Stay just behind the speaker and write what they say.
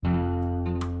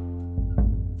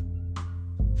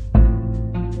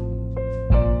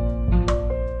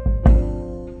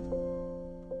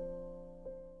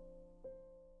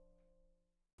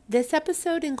This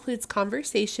episode includes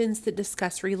conversations that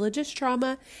discuss religious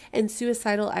trauma and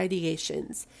suicidal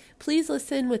ideations. Please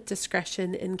listen with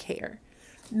discretion and care.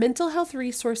 Mental health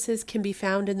resources can be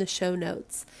found in the show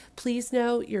notes. Please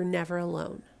know you're never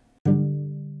alone.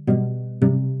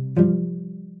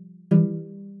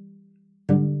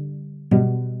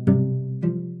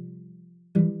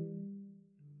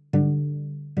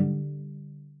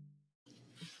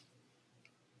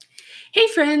 Hey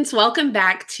friends, welcome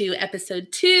back to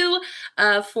episode 2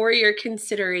 of For Your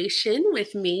Consideration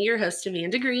with me, your host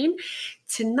Amanda Green.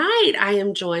 Tonight I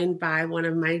am joined by one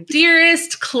of my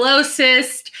dearest,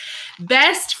 closest,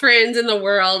 best friends in the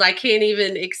world. I can't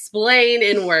even explain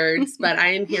in words, but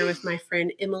I am here with my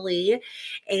friend Emily,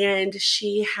 and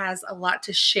she has a lot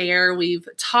to share. We've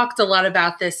talked a lot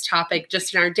about this topic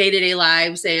just in our day-to-day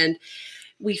lives, and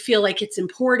we feel like it's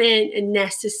important and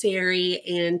necessary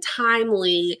and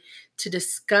timely to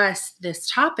discuss this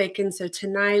topic. And so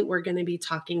tonight we're going to be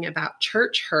talking about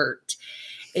church hurt.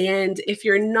 And if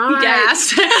you're not... Yes.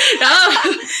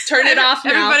 Turn it off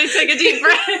now. Everybody take a deep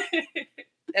breath.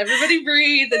 Everybody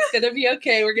breathe. It's going to be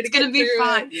okay. We're going to be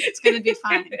fine. It's going to be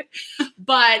fine.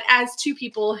 But as two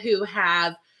people who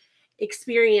have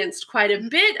experienced quite a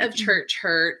bit of church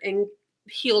hurt and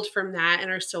healed from that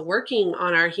and are still working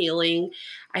on our healing,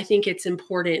 I think it's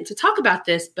important to talk about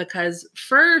this because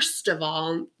first of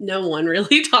all, no one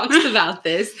really talks about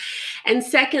this. And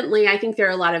secondly, I think there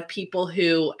are a lot of people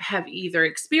who have either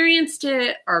experienced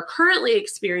it, are currently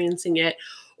experiencing it,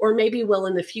 or maybe will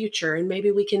in the future. And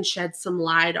maybe we can shed some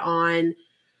light on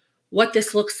what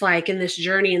this looks like in this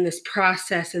journey, in this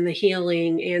process, and the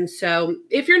healing. And so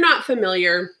if you're not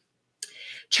familiar,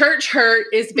 church hurt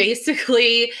is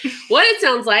basically what it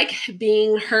sounds like,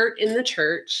 being hurt in the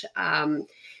church.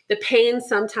 The pain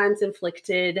sometimes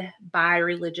inflicted by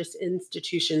religious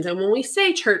institutions. And when we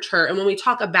say church hurt, and when we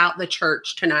talk about the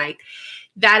church tonight,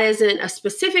 that isn't a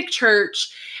specific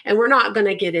church, and we're not going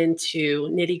to get into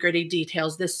nitty-gritty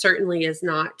details. This certainly is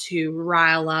not to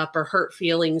rile up or hurt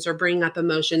feelings or bring up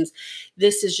emotions.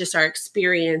 This is just our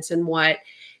experience and what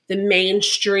the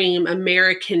mainstream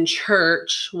American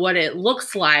church, what it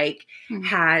looks like,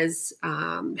 has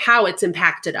how it's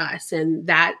impacted us. And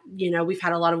that, we've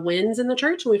had a lot of wins in the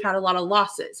church and we've had a lot of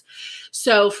losses.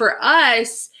 So for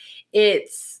us,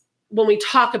 it's when we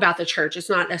talk about the church, it's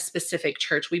not a specific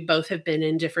church. We both have been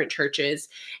in different churches.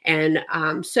 And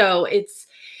so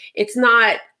it's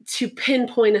not to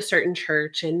pinpoint a certain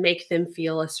church and make them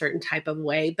feel a certain type of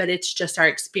way, but it's just our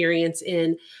experience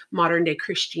in modern day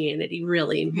Christianity,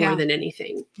 really, more than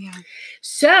anything. Yeah.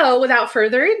 So without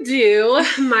further ado,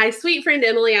 my sweet friend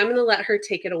Emily, I'm going to let her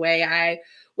take it away. I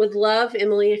would love,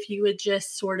 Emily, if you would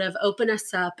just sort of open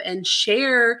us up and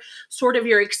share sort of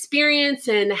your experience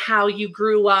and how you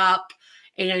grew up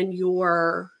and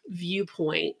your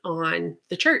viewpoint on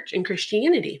the church and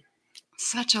Christianity.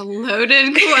 Such a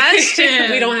loaded question.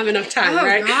 We don't have enough time,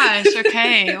 right? Oh, gosh.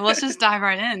 Okay. Well, let's just dive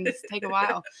right in. It's take a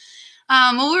while.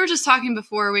 Well, we were just talking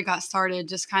before we got started,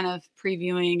 just kind of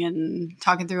previewing and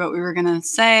talking through what we were going to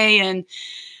say. And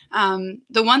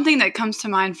the one thing that comes to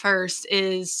mind first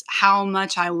is how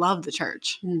much I love the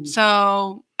church.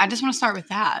 So I just want to start with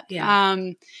that. Yeah.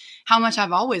 How much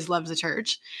I've always loved the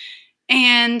church.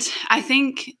 And I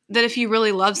think that if you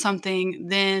really love something,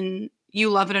 then you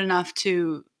love it enough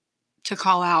to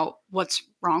call out what's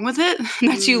wrong with it,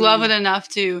 that you love it enough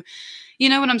to, you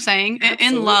know what I'm saying?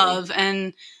 Absolutely. In love.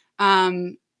 And,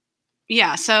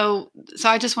 so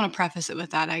I just want to preface it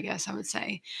with that, I guess I would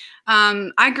say.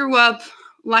 I grew up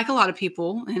like a lot of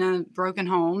people in a broken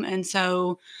home. And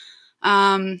so,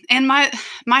 and my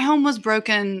home was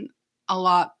broken a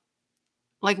lot,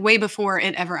 like way before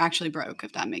it ever actually broke,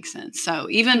 if that makes sense. So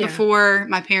even before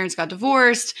my parents got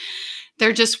divorced,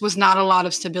 there just was not a lot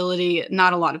of stability,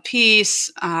 not a lot of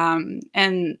peace.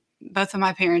 And both of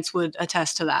my parents would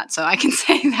attest to that. So I can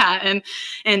say that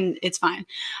and it's fine.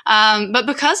 But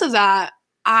because of that,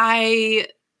 I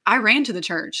ran to the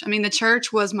church. I mean, the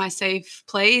church was my safe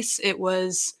place. It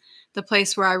was the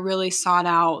place where I really sought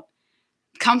out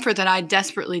comfort that I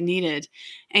desperately needed.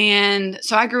 And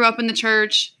so I grew up in the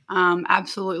church,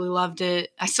 absolutely loved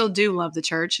it. I still do love the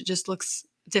church. It just looks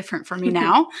different for me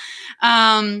now.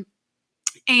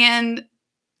 And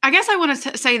I guess I want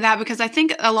to say that because I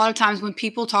think a lot of times when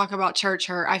people talk about church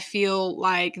hurt, I feel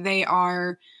like they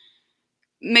are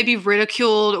maybe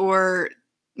ridiculed or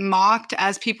mocked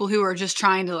as people who are just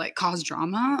trying to like cause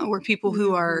drama, or people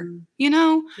who are,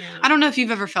 I don't know if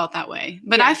you've ever felt that way,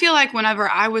 but I feel like whenever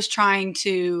I was trying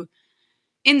to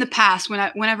in the past,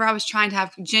 whenever I was trying to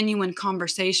have genuine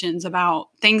conversations about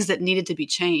things that needed to be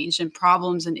changed and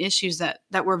problems and issues that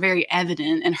were very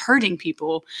evident and hurting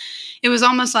people, it was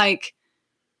almost like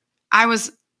I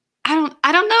don't know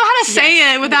how to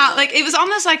say it without like, it was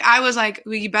almost like I was like,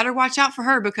 well, you better watch out for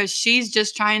her because she's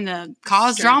just trying to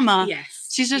cause drama. Yes.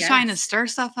 She's just trying to stir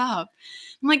stuff up.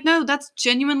 I'm like, no, that's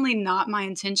genuinely not my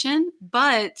intention.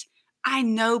 But I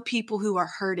know people who are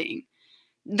hurting,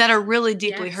 that are really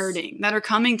deeply hurting, that are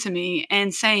coming to me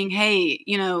and saying, hey,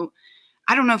 you know,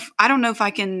 I don't know if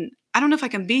I can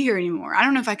be here anymore. I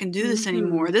don't know if I can do this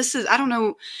anymore. I don't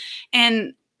know.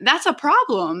 And that's a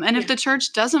problem. And if the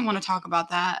church doesn't want to talk about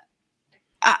that,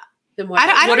 then what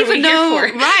I don't even know.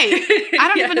 Right. I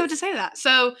don't Yes. even know what to say to that.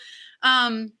 So,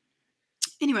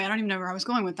 anyway, I don't even know where I was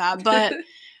going with that, but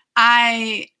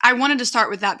I wanted to start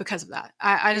with that because of that.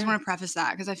 I just want to preface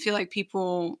that because I feel like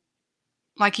people,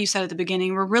 like you said at the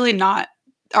beginning, we're really not,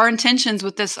 our intentions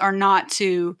with this are not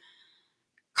to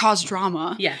cause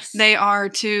drama. Yes. They are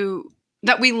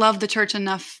that we love the church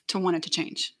enough to want it to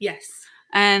change. Yes.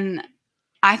 And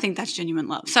I think that's genuine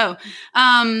love. So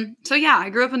yeah, I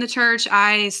grew up in the church.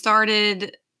 I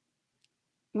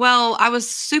was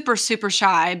super, super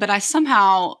shy, but I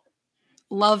somehow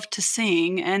loved to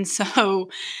sing. And so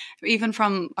even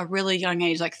from a really young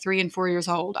age, like 3 and 4 years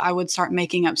old, I would start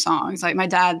making up songs. Like my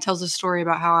dad tells a story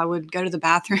about how I would go to the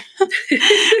bathroom.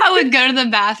 I would go to the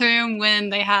bathroom when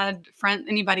they had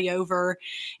anybody over,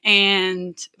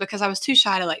 and because I was too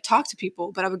shy to like talk to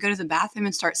people, but I would go to the bathroom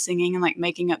and start singing and like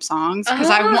making up songs because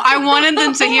I wanted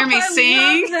them to hear me sing.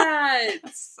 I love that.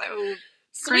 That's so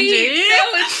Sweet. cringy. That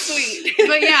was sweet.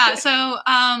 But yeah, so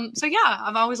yeah,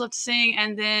 I've always loved to sing,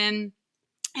 and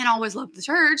always loved the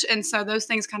church. And so those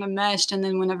things kind of meshed. And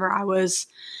then whenever I want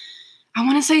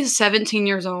to say 17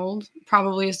 years old,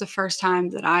 probably is the first time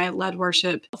that I led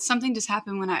worship. Something just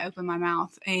happened when I opened my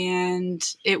mouth, and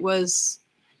it was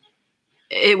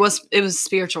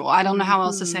spiritual. I don't know how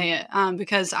else to say it,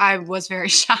 because I was very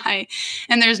shy,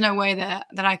 and there's no way that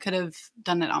I could have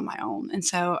done it on my own. And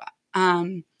so,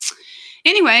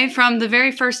 anyway, from the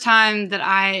very first time that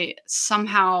I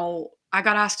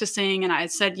got asked to sing and I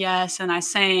said yes and I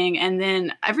sang, and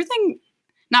then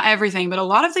not everything, but a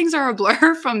lot of things are a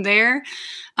blur from there.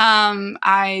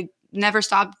 I never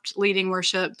stopped leading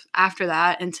worship after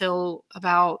that until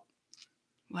about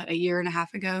a year and a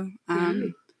half ago.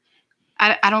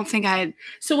 I don't think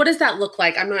So what does that look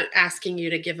like? I'm not asking you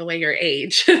to give away your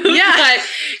age. Yeah. But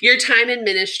your time in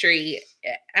ministry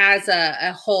as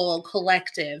a whole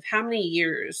collective, how many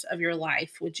years of your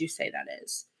life would you say that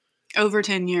is? Over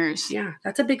 10 years. Yeah,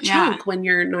 that's a big chunk when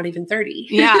you're not even 30.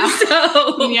 Yeah.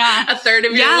 So yeah. a third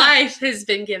of your life has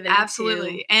been given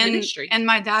absolutely to ministry. And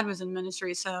my dad was in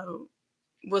ministry, so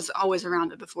was always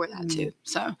around it before that too.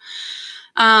 So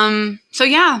I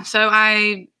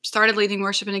started leading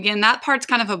worship, and again, that part's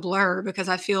kind of a blur because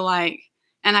I feel like,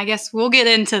 and I guess we'll get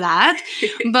into that,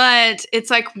 but it's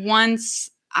like once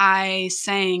I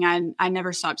sang, I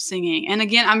never stopped singing. And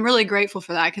again, I'm really grateful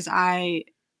for that because I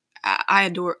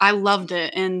loved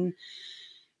it, and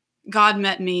God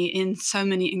met me in so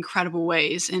many incredible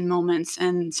ways in moments.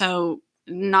 And so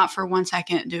not for 1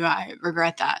 second do I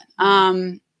regret that.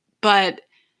 But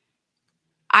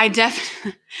I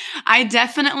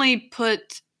definitely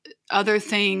put other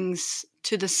things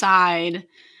to the side,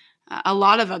 a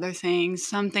lot of other things,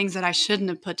 some things that I shouldn't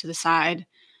have put to the side,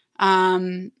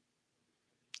 to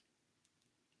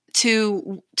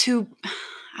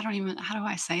how do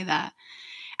I say that?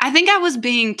 I think I was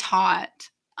being taught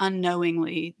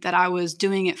unknowingly that I was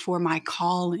doing it for my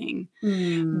calling,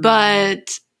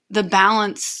 but the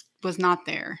balance was not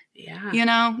there. Yeah. You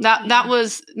know, that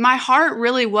was, my heart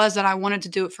really was that I wanted to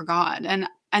do it for God. And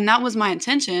that was my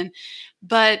intention.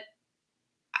 But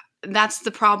that's the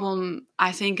problem,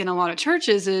 I think, in a lot of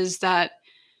churches, is that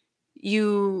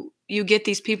you get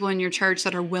these people in your church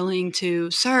that are willing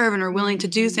to serve and are willing to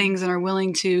do things and are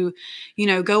willing to,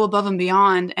 go above and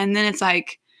beyond. And then it's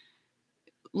like,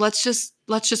 let's just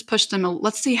push them.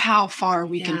 Let's see how far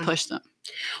we can push them.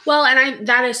 Well, and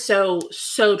that is so,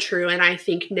 so true. And I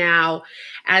think now,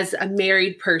 as a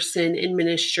married person in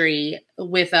ministry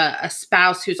with a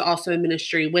spouse who's also in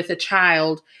ministry with a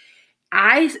child,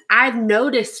 I've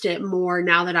noticed it more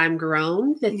now that I'm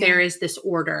grown, that there is this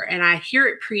order, and I hear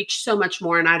it preached so much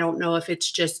more. And I don't know if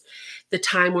it's just the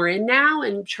time we're in now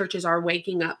and churches are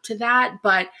waking up to that,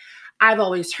 but I've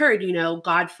always heard,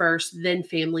 God first, then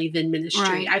family, then ministry.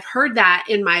 Right. I've heard that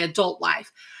in my adult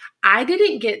life. I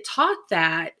didn't get taught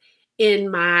that in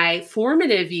my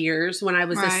formative years when I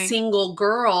was a single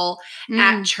girl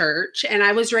at church, and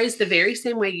I was raised the very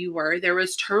same way you were. There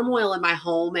was turmoil in my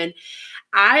home, and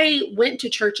I went to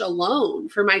church alone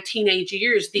for my teenage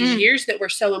years, these years that were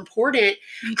so important.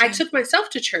 I took myself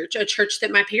to church, a church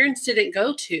that my parents didn't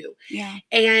go to. Yeah.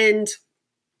 And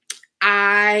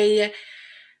I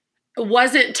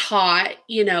wasn't taught,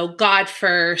 God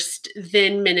first,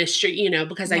 then ministry,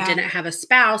 because I didn't have a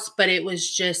spouse, but it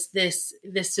was just this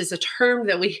is a term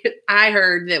that I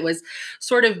heard that was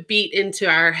sort of beat into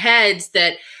our heads,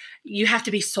 that you have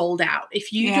to be sold out.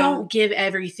 If you don't give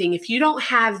everything, if you don't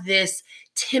have this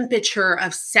temperature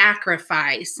of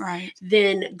sacrifice, right,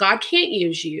 then God can't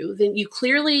use you. Then you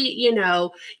clearly,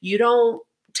 you don't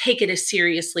take it as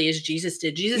seriously as Jesus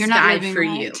did. Jesus died for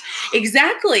you.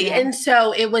 Exactly. Yeah. And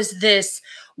so it was this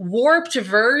warped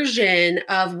version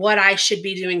of what I should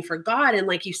be doing for God. And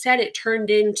like you said, it turned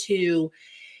into,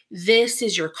 this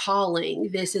is your calling.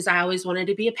 I always wanted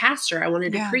to be a pastor. I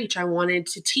wanted to preach. I wanted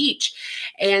to teach.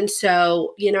 And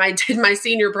so, I did my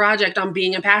senior project on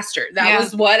being a pastor. That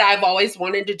was what I've always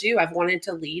wanted to do. I've wanted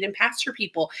to lead and pastor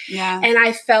people. Yeah. And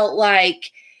I felt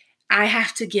like I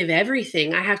have to give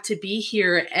everything. I have to be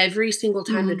here every single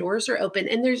time the doors are open.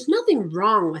 And there's nothing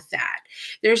wrong with that.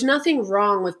 There's nothing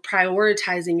wrong with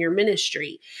prioritizing your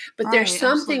ministry. But there's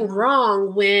something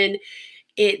wrong when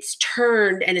it's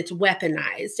turned and it's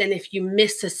weaponized. And if you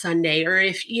miss a Sunday, or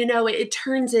if, it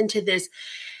turns into this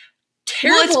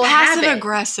terrible it's passive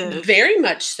aggressive. Very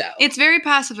much so. It's very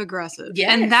passive aggressive. Yes.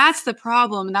 And that's the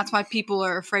problem. And that's why people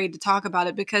are afraid to talk about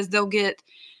it, because they'll get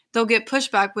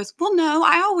pushback with, well, no,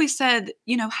 I always said,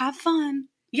 have fun.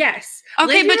 Yes.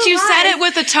 Okay, but you said it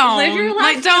with a tone. Live your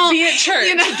life. Like, don't be at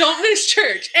church. Don't miss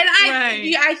church. And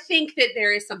Right. I think that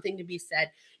there is something to be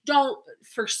said. Don't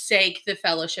forsake the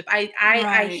fellowship.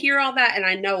 I hear all that and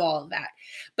I know all of that.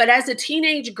 But as a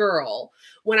teenage girl,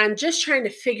 when I'm just trying to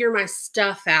figure my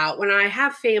stuff out, when I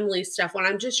have family stuff, when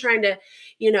I'm just trying to,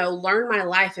 learn my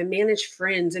life and manage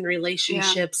friends and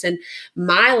relationships and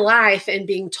my life, and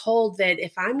being told that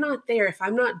if I'm not there, if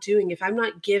I'm not doing, if I'm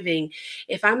not giving,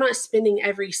 if I'm not spending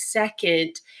every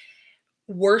second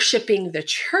worshiping the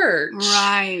church,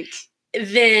 right,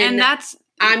 then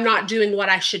I'm not doing what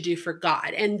I should do for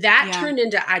God. And that turned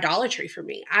into idolatry for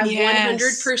me. I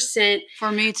 100%.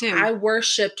 For me too. I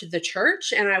worshiped the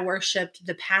church and I worshiped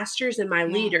the pastors and my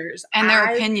leaders. And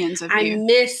their opinions of you. I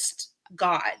missed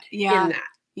God in that.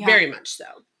 Yeah. Very much so.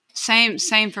 Same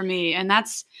for me. And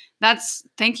that's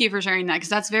thank you for sharing that, because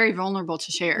that's very vulnerable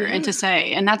to share and to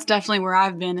say. And that's definitely where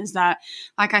I've been, is that,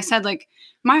 like I said, like,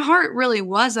 my heart really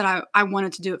was that I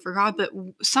wanted to do it for God, but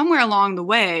somewhere along the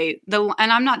way, and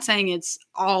I'm not saying it's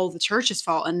all the church's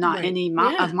fault and not any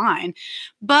of mine,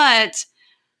 but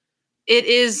it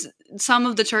is some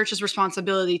of the church's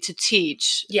responsibility to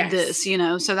teach this,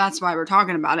 so that's why we're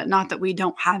talking about it. Not that we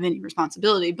don't have any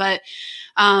responsibility, but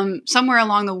somewhere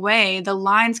along the way, the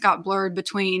lines got blurred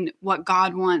between what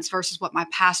God wants versus what my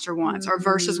pastor wants, or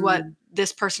versus what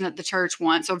this person at the church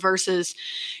wants, or versus,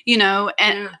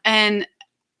 and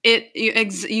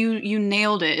you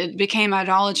nailed it. It became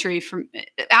idolatry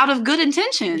out of good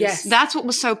intentions. Yes. That's what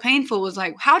was so painful, was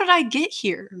like, how did I get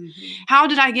here? How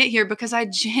did I get here? Because I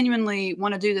genuinely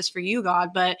want to do this for you, God,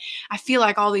 but I feel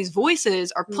like all these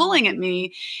voices are pulling at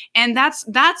me. And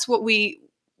that's what we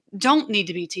don't need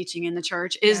to be teaching in the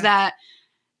church, is that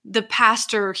the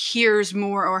pastor hears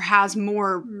more or has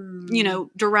more,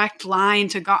 direct line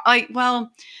to God. Like, well,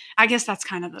 I guess that's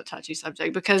kind of a touchy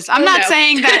subject, because I'm not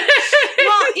saying that,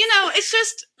 well, it's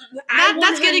just,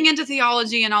 that's getting into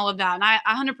theology and all of that. And I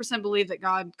 100% believe that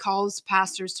God calls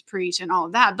pastors to preach and all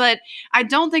of that. But I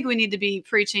don't think we need to be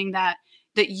preaching that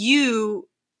you,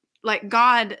 like,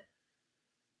 God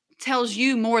tells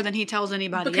you more than he tells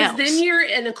anybody else. Because then you're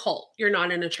in a cult. You're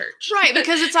not in a church. Right.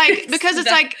 Because it's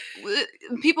like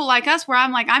people like us, where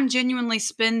I'm genuinely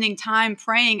spending time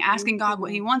praying, asking God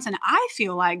what he wants. And I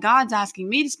feel like God's asking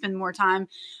me to spend more time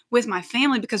with my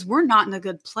family, because we're not in a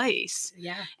good place.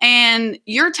 Yeah. And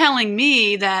you're telling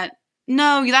me that,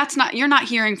 no, you're not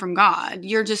hearing from God.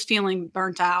 You're just feeling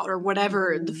burnt out, or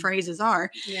whatever the phrases are.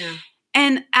 Yeah.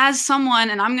 And as someone,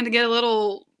 and I'm going to get a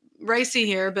little racy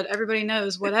here, but everybody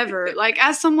knows, whatever, like,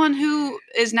 as someone who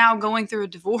is now going through a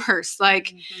divorce,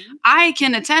 like, I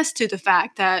can attest to the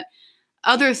fact that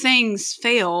other things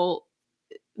fail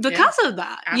because of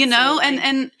that, absolutely.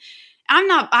 and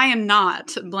I am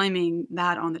not blaming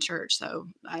that on the church. So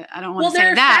I don't want to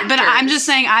say that, but I'm just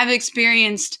saying I've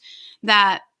experienced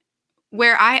that,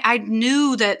 where I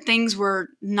knew that things were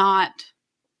not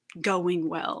going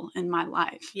well in my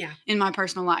life, in my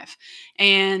personal life.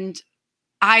 And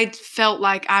I felt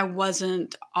like I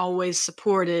wasn't always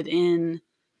supported in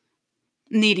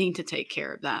needing to take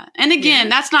care of that. And again,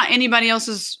 that's not anybody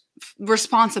else's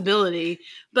responsibility.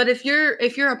 But if you're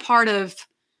a part of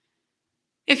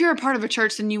if you're a part of a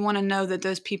church, then you want to know that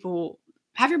those people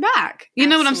have your back. You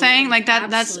know what I'm saying? Like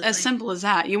that's as simple as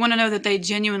that. You want to know that they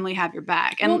genuinely have your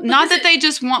back. And not that they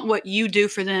just want what you do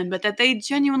for them, but that they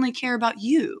genuinely care about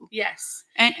you. Yes.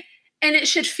 And it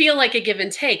should feel like a give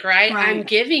and take, right? I'm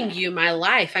giving you my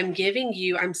life.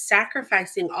 I'm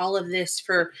sacrificing all of this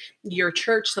for your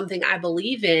church, something I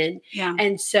believe in. Yeah.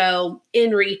 And so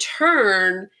in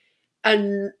return,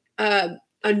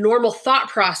 a normal thought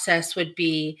process would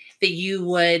be that you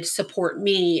would support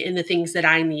me in the things that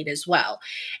I need as well.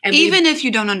 And even if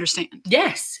you don't understand.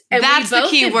 Yes. And that's the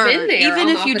key word. Even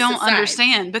if you don't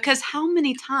understand, because how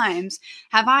many times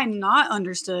have I not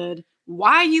understood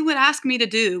why you would ask me to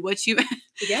do what you,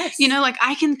 yes. You know, like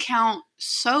I can count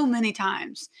so many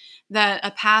times that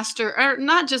a pastor, or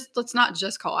let's not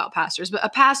just call out pastors, but a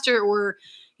pastor or,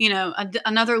 you know,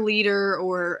 another leader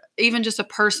or even just a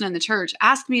person in the church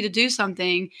asked me to do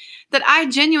something that I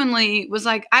genuinely was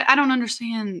like, I don't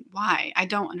understand why. I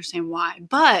don't understand why,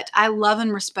 but I love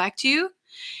and respect you.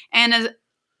 And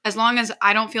as long as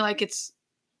I don't feel like it's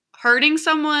hurting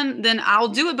someone, then I'll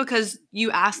do it because you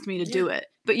asked me to do it.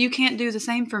 But you can't do the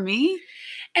same for me.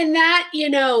 And that, you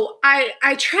know,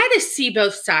 I try to see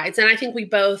both sides. And I think we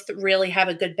both really have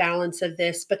a good balance of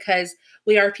this because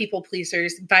we are people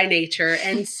pleasers by nature.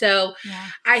 And so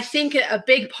I think a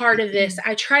big part of this,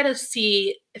 I try to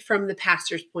see from the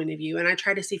pastor's point of view and I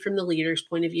try to see from the leader's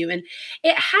point of view. And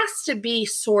it has to be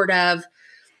sort of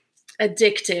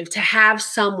addictive to have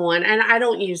someone, and I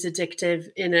don't use addictive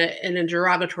in a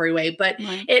derogatory way, but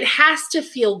it has to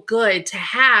feel good to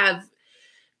have,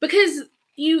 because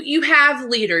you have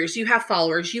leaders, you have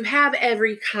followers, you have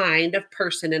every kind of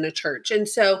person in a church. And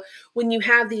so when you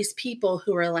have these people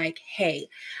who are like, hey,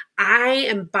 I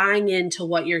am buying into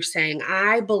what you're saying.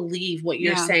 I believe what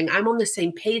you're saying. I'm on the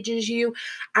same page as you.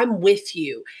 I'm with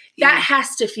you. That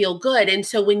has to feel good. And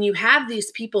so when you have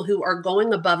these people who are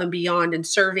going above and beyond and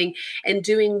serving and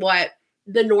doing what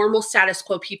the normal status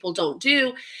quo people don't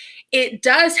do, it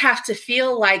does have to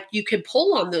feel like you could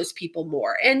pull on those people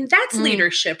more. And that's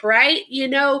leadership, right? You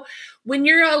know, when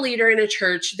you're a leader in a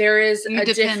church, there is a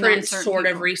different sort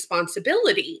of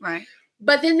responsibility. Right.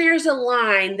 But then there's a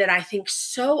line that I think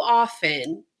so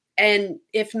often, and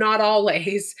if not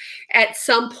always, at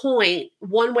some point,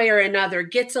 one way or another,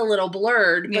 gets a little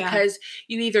blurred because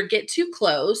you either get too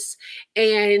close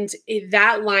and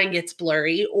that line gets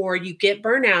blurry, or you get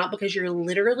burnt out because you're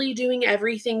literally doing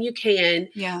everything you can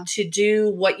to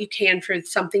do what you can for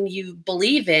something you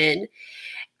believe in.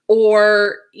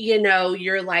 Or, you know,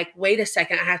 you're like, wait a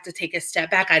second, I have to take a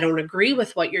step back. I don't agree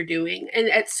with what you're doing. And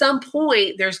at some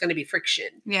point, there's going to be friction.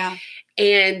 Yeah.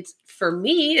 And for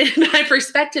me, in my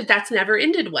perspective, that's never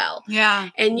ended well.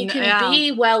 Yeah. And you can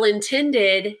be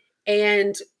well-intended,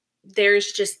 and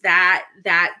there's just that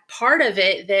part of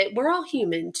it that we're all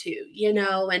human too, you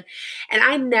know, and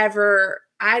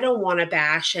I don't want to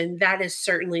bash, and that is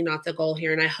certainly not the goal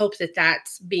here. And I hope that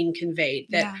that's being conveyed,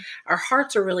 that our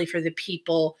hearts are really for the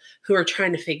people who are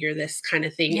trying to figure this kind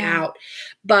of thing out.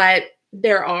 But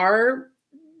there are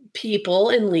people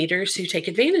and leaders who take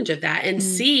advantage of that and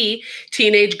see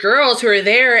teenage girls who are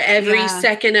there every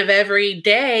second of every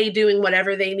day doing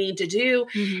whatever they need to do.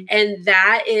 And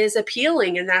that is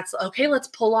appealing. And that's okay. Let's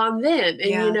pull on them. And,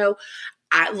 you know,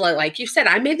 like you said,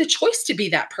 I made the choice to be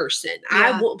that person.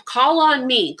 I will call on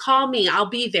me, call me. I'll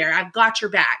be there. I've got your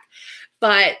back.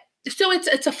 But so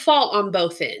it's a fault on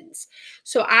both ends.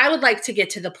 So I would like to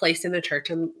get to the place in the church,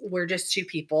 and we're just two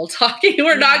people talking.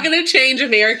 We're not going to change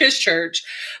America's church.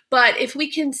 But if we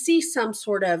can see some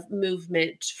sort of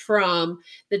movement from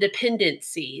the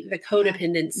dependency, the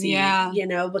codependency, you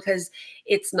know, because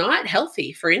it's not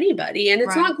healthy for anybody, and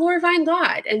it's not glorifying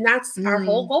God. And that's our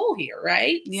whole goal here,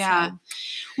 right? Yeah. So.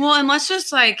 Well, and let's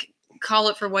just like call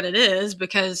it for what it is,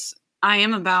 because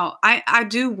I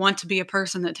do want to be a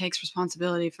person that takes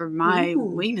responsibility for my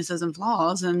weaknesses and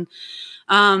flaws. And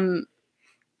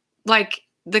like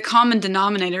the common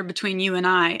denominator between you and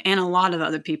I and a lot of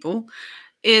other people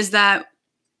is that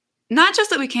not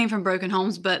just that we came from broken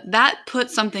homes, but that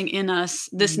put something in us,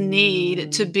 this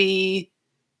need to be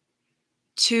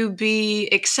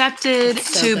accepted,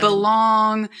 to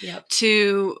belong,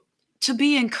 to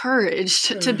be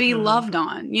encouraged, to be loved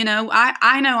on. You know,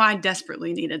 I know I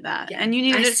desperately needed that, and you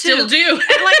needed it still too. Do.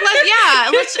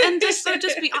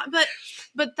 Just be.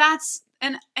 But that's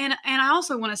and I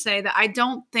also want to say that I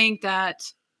don't think that.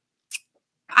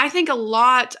 I think a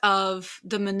lot of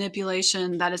the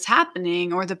manipulation that is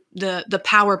happening, or the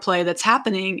power play that's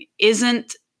happening,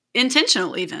 isn't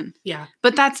intentional even. Yeah.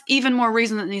 But that's even more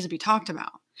reason that needs to be talked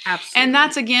about. Absolutely. And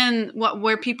that's again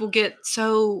where people get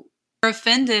so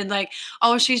offended, like,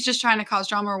 oh, she's just trying to cause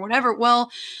drama or whatever.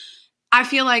 Well, I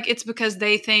feel like it's because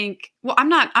they think, well, I'm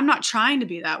not trying to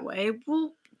be that way.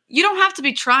 Well, you don't have to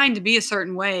be trying to be a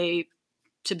certain way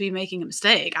to be making a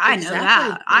mistake. I know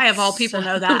that. I, of all people,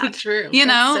 know that. True. You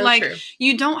know, so like, true.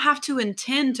 you don't have to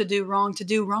intend to do wrong.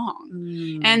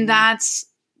 And that's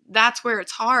where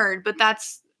it's hard. But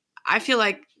I feel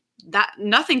like that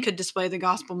nothing could display the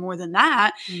gospel more than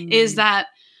that, is that,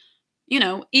 you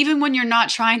know, even when you're not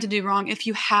trying to do wrong, if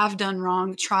you have done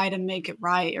wrong, try to make it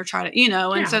right, or try to, you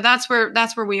know, and so that's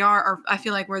where we are, or I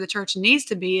feel like where the church needs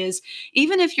to be, is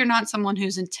even if you're not someone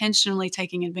who's intentionally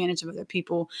taking advantage of other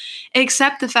people,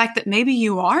 accept the fact that maybe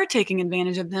you are taking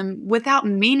advantage of them without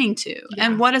meaning to. Yeah.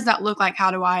 And what does that look like?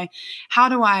 How do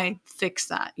I fix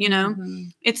that? You know,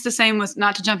 it's the same with,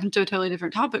 not to jump into a totally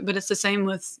different topic, but it's the same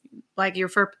with, like, your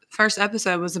first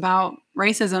episode was about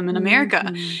racism in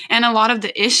America. And a lot of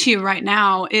the issue right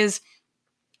now is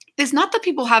not that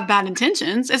people have bad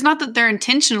intentions. It's not that they're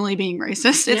intentionally being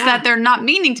racist. It's that they're not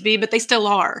meaning to be, but they still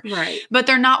are. Right. But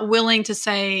they're not willing to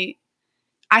say,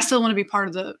 I still want to be part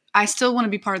of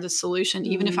the solution,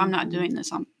 even if I'm not doing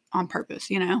this on purpose,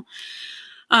 you know?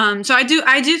 So I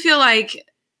do feel like,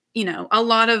 you know, a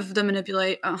lot of the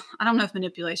I don't know if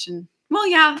manipulation, well,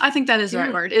 yeah, I think that is the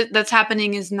right word. That's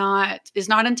happening is not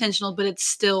intentional, but it's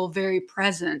still very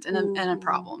present and a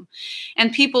problem.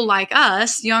 And people like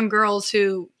us, young girls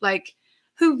who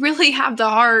really have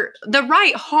the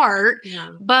right heart,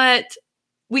 but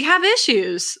we have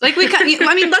issues. Like, we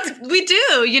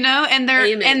do, you know,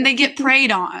 and they get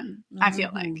preyed on. I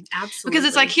feel like, absolutely, because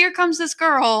it's like, here comes this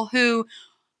girl who,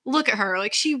 look at her,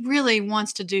 like, she really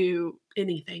wants to do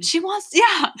anything. She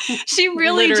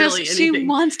really she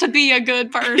wants to be a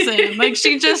good person. Like,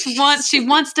 she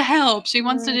wants to help. She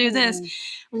wants to do this.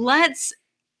 Let's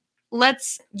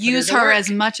use her as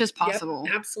much as possible.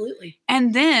 Yep, absolutely.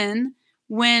 And then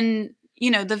when, you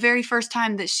know, the very first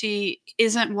time that she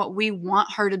isn't what we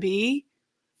want her to be,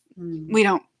 we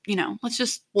don't, you know,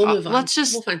 we'll move on.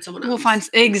 We'll find someone else.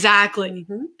 Exactly.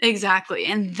 Exactly.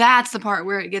 And that's the part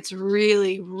where it gets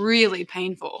really, really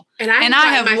painful. And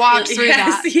I have walked through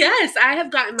that. Yes, I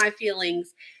have gotten my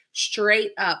feelings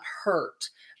straight up hurt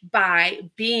by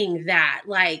being that,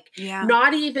 like,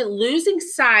 not even losing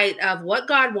sight of what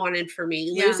God wanted for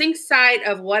me, losing sight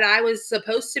of what I was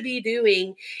supposed to be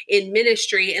doing in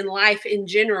ministry and life in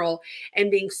general, and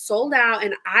being sold out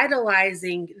and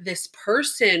idolizing this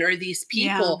person or these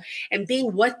people and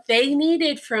being what they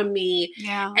needed from me.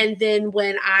 And then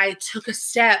when I took a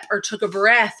step or took a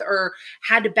breath or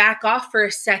had to back off for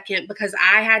a second because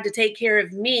I had to take care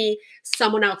of me,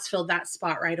 someone else filled that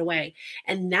spot right away.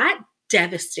 And that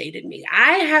devastated me.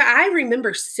 I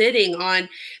remember sitting on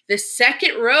the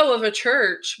second row of a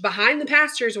church behind the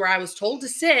pastors where I was told to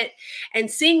sit, and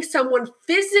seeing someone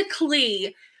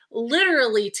physically,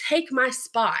 literally take my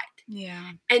spot.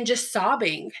 And just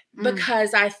sobbing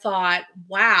because I thought,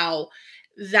 wow,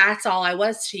 that's all I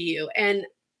was to you. And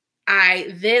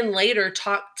I then later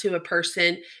talked to a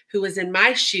person who was in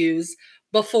my shoes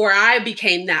before I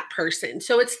became that person.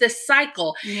 So it's this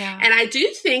cycle. And I do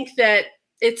think that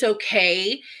it's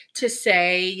okay to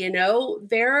say, you know,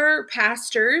 there are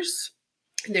pastors,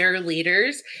 there are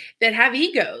leaders that have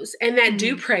egos and that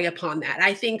do prey upon that.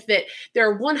 I think that there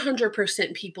are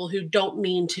 100% people who don't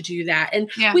mean to do that. And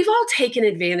we've all taken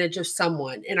advantage of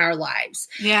someone in our lives.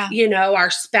 You know, our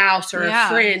spouse or a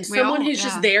friend, someone who's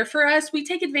just there for us. We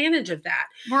take advantage of that.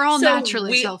 We're all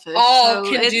naturally selfish. All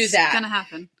can do that. It's going to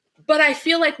happen. But I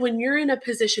feel like when you're in a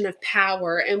position of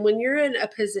power and when you're in a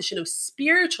position of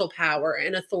spiritual power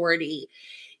and authority,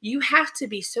 you have to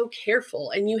be so careful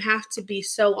and you have to be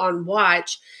so on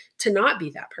watch to not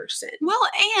be that person. Well,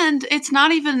 and it's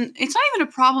not even a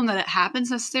problem that it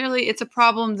happens necessarily. It's a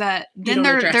problem that then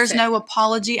there's no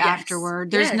apology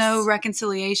afterward. There's no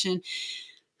reconciliation.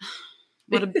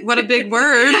 What a big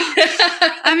word.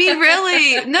 I mean,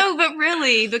 really. No, but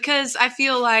really, because I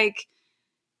feel like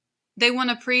they want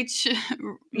to preach,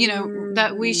 you know,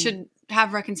 that we should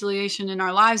have reconciliation in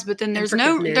our lives, but then there's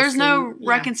no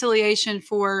reconciliation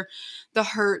for the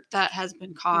hurt that has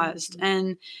been caused.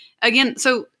 And again,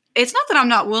 so it's not that I'm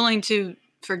not willing to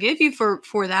forgive you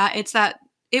for that. It's that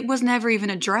it was never even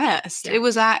addressed. It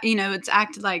was, you know, it's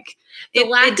acted like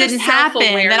it didn't happen,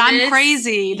 that I'm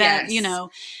crazy, that, you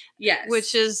know,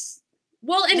 which is,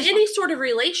 well, in any sort of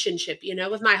relationship, you know,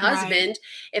 with my husband,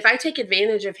 if I take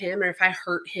advantage of him or if I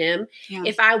hurt him,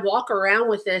 if I walk around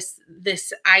with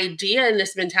this idea and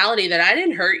this mentality that I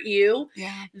didn't hurt you,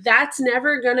 that's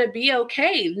never going to be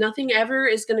okay. Nothing ever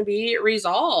is going to be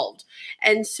resolved.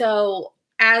 And so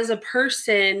as a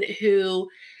person who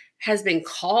has been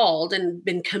called and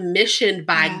been commissioned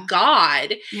by Yeah.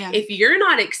 God, Yeah. if you're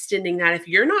not extending that, if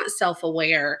you're not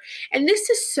self-aware, and this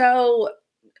is so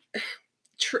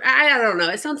I don't know.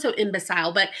 It sounds so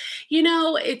imbecile, but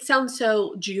it sounds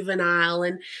so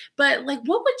juvenile. But like,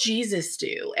 what would Jesus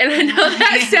do? And I know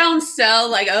that sounds so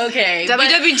like, okay,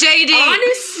 WWJD.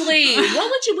 Honestly,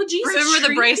 what would Jesus remember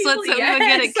the bracelets people? that we would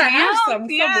get at camp? I have some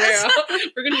Yes. somewhere.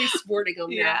 We're gonna be sporting them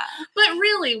now. But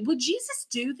really, would Jesus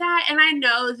do that? And I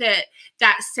know that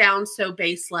sounds so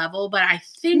base level, but I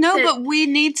think but we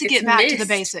need to get back to the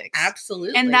basics.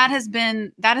 Absolutely, and that has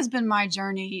been my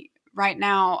journey. Right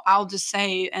now, I'll just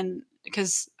say, and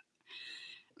because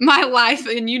my life,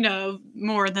 and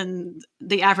more than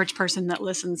the average person that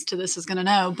listens to this is going to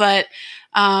know, but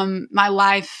my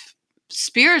life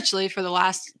spiritually for the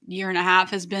last year and a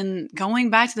half has been going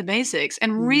back to the basics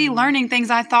and relearning things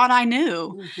I thought I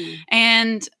knew.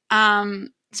 And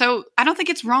so I don't think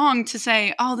it's wrong to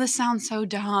say, oh, this sounds so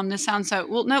dumb. This sounds so,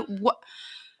 well, no, what?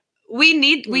 We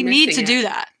need to do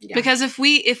that because if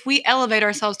we elevate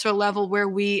ourselves to a level where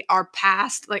we are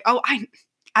past like, oh, I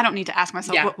don't need to ask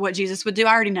myself what Jesus would do.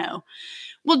 I already know.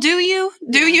 Well, do you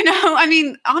know? I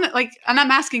mean, and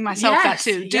I'm asking myself that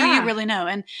too. Do you really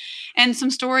know? And some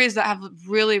stories that have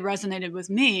really resonated with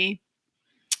me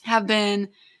have been,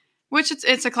 which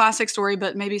it's a classic story,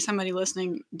 but maybe somebody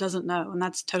listening doesn't know, and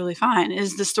that's totally fine.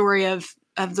 Is the story of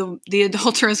the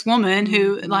adulterous woman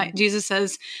who, like, Jesus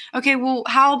says, okay, well,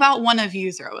 how about one of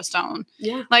you throw a stone?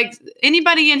 Yeah. Like,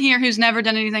 anybody in here who's never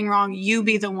done anything wrong, you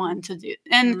be the one to do.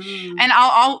 And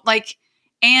I'll like,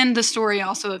 and the story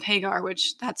also of Hagar,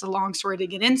 which that's a long story to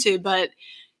get into, but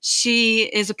she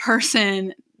is a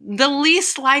person, the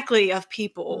least likely of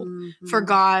people for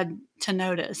God to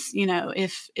notice,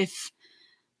 if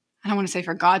I don't want to say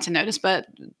for God to notice, but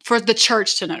for the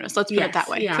church to notice. Let's put it that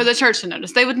way. Yeah. For the church to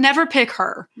notice. They would never pick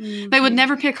her. They would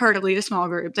never pick her to lead a small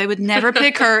group. They would never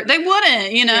pick her. They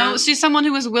wouldn't, Yeah. She's someone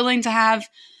who was willing to have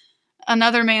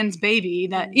another man's baby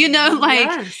that,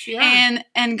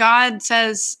 and God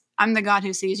says, I'm the God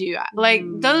who sees you. Like,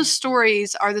 those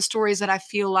stories are the stories that I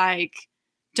feel like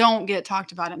don't get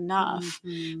talked about enough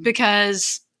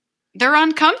because they're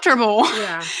uncomfortable.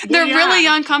 Yeah. They're really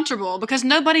uncomfortable because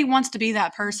nobody wants to be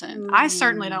that person. I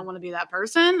certainly don't want to be that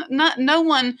person. No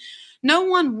one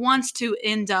wants to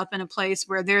end up in a place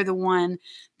where they're the one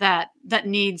that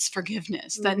needs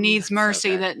forgiveness, that needs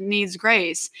mercy, that needs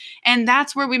grace. And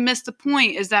that's where we miss the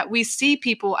point, is that we see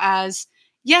people as,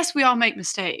 yes, we all make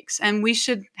mistakes and we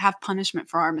should have punishment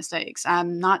for our mistakes.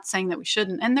 I'm not saying that we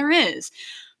shouldn't, and there is.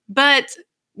 But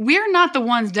we're not the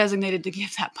ones designated to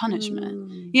give that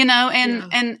punishment,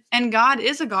 and God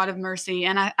is a God of mercy.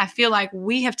 And I feel like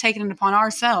we have taken it upon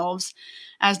ourselves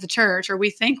as the church, or we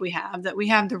think we have, that we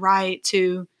have the right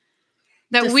to,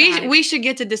 that we should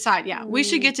get to decide. Yeah. We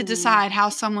should get to decide how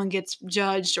someone gets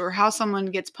judged or how someone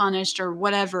gets punished or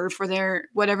whatever for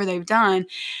whatever they've done.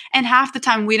 And half the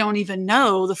time we don't even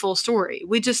know the full story.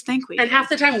 We just think we do. Half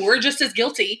the time we're just as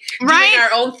guilty doing our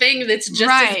own thing that's just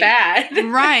as bad.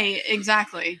 Right.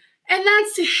 Exactly. And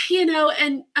that's,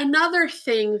 and another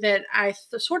thing that I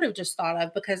sort of just thought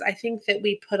of, because I think that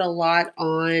we put a lot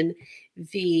on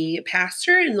the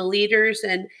pastor and the leaders,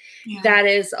 and that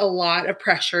is a lot of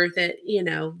pressure that,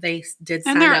 they did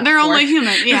sign up and they're for. only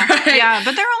human. Yeah. Right? Yeah.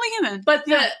 But they're only human. But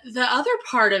the other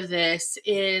part of this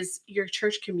is your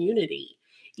church community,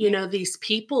 these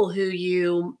people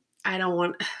who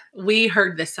we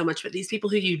heard this so much, but these people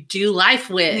who you do life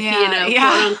with, quote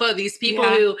unquote, these people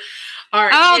who are.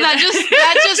 Oh, that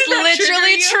just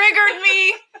literally triggered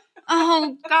me.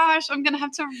 Oh gosh, I'm going to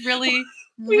have to really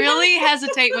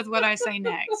hesitate with what I say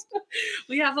next.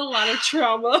 We have a lot of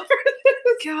trauma for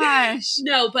this. Gosh.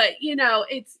 No, but you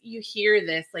hear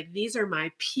this, like, these are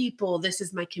my people, this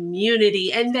is my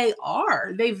community, and they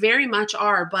very much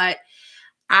are, but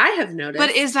I have noticed.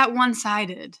 But is that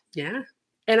one-sided? Yeah.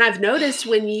 And I've noticed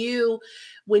when you're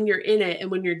in it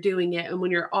and when you're doing it and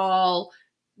when you're all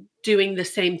doing the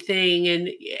same thing and,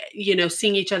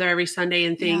 seeing each other every Sunday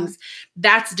and things,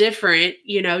 that's different.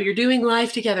 You're doing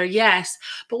life together. Yes.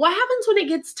 But what happens when it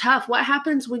gets tough? What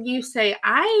happens when you say,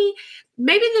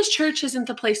 maybe this church isn't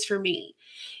the place for me?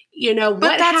 But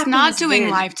that's not doing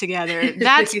life together.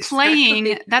 That's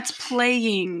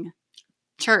playing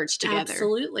church together.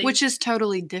 Absolutely. Which is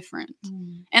totally different.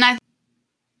 And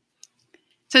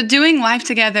so doing life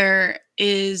together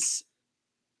is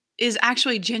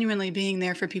actually genuinely being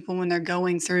there for people when they're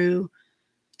going through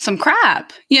some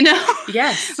crap,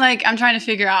 Yes. Like, I'm trying to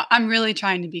figure out, I'm really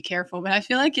trying to be careful, but I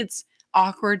feel like it's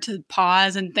awkward to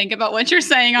pause and think about what you're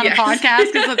saying on a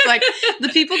podcast, because it's like the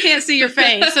people can't see your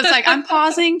face. So it's like I'm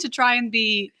pausing to try and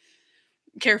be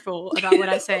careful about what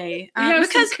I say. We have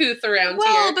because some couth around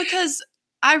well, here. because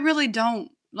I really don't,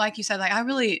 like you said, like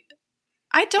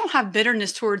I don't have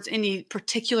bitterness towards any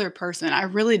particular person. I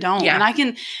really don't. Yeah.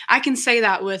 And I can say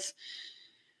that with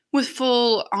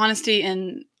full honesty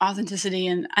and authenticity.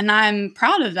 And I'm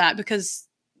proud of that because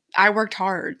I worked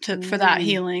hard for that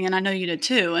healing. And I know you did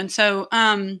too. And so,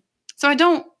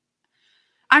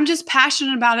 I'm just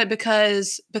passionate about it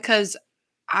because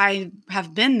I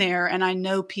have been there and I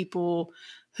know people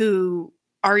who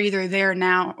are either there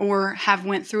now or have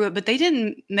went through it, but they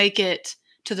didn't make it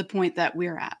to the point that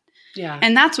we're at. Yeah.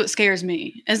 And that's what scares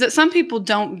me, is that some people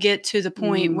don't get to the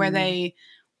point where they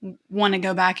want to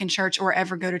go back in church or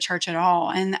ever go to church at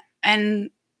all. And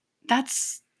that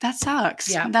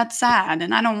sucks. Yeah. That's sad.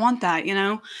 And I don't want that, you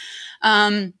know?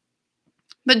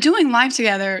 But doing life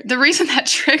together, the reason that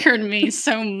triggered me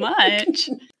so much,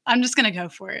 I'm just going to go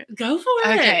for it. Go for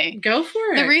it. Okay. Go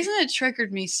for it. The reason it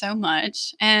triggered me so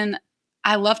much, and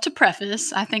I love to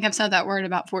preface, I think I've said that word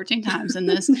about 14 times in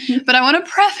this, but I want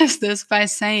to preface this by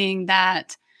saying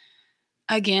that,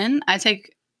 again,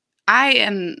 I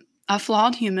am a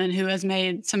flawed human who has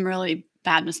made some really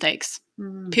bad mistakes,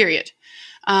 period.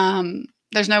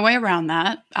 There's no way around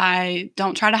that. I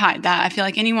don't try to hide that. I feel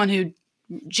like anyone who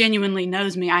genuinely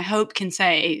knows me, I hope, can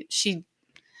say she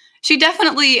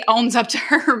definitely owns up to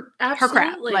her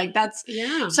crap. Like that's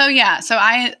So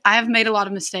I have made a lot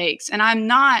of mistakes, and I'm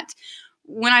not,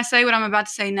 when I say what I'm about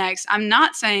to say next, I'm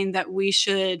not saying that we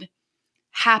should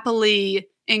happily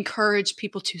encourage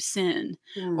people to sin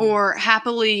or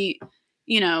happily,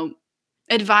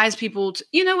 advise people to,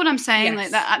 you know what I'm saying?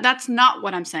 Yes. Like that's not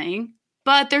what I'm saying.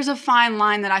 But there's a fine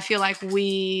line that I feel like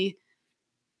we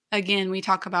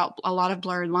talk about a lot of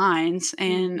blurred lines.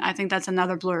 And I think that's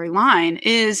another blurry line,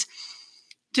 is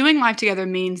doing life together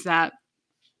means that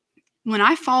when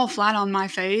I fall flat on my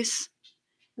face,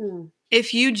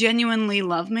 if you genuinely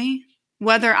love me,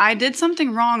 whether I did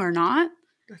something wrong or not,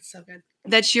 that's so good,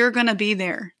 that you're going to be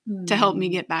there to help me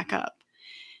get back up.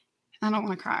 I don't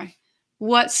want to cry.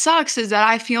 What sucks is that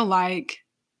I feel like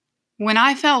when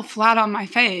I fell flat on my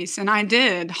face, and I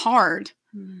did hard,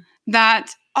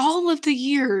 that all of the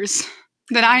years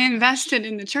that I invested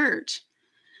in the church,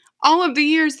 all of the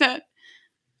years that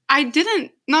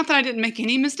not that I didn't make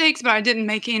any mistakes, but I didn't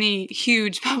make any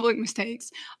huge public mistakes.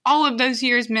 All of those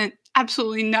years meant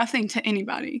absolutely nothing to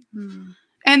anybody.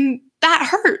 And that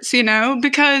hurts,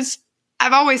 because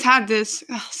I've always had this,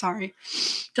 sorry.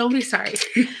 Don't be sorry.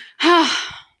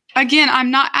 Again,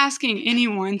 I'm not asking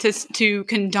anyone to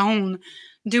condone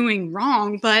doing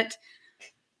wrong, but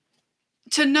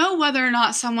to know whether or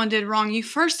not someone did wrong, you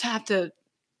first have to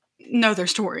know their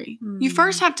story. You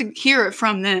first have to hear it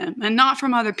from them, and not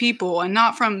from other people, and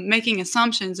not from making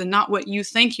assumptions, and not what you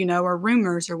think or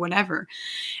rumors or whatever.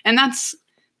 And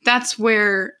that's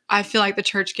where I feel like the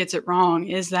church gets it wrong,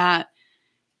 is that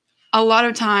a lot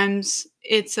of times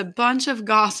it's a bunch of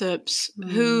gossips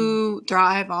who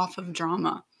thrive off of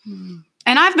drama.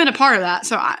 And I've been a part of that.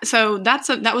 So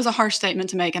that was a harsh statement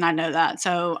to make, and I know that.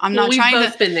 So I'm not trying to. We've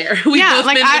both been there. We've both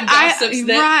been the gossips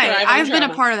that right. I've been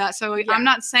drama. A part of that. So I'm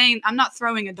not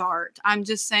throwing a dart. I'm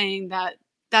just saying that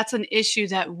that's an issue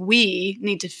that we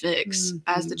need to fix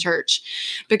as the church,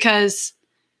 because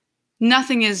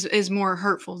nothing is more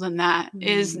hurtful than that,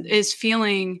 is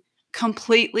feeling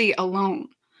completely alone.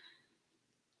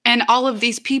 And all of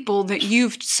these people that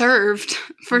you've served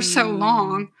for so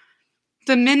long,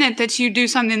 the minute that you do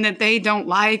something that they don't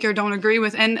like or don't agree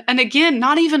with, and again,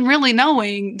 not even really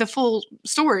knowing the full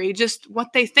story, just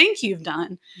what they think you've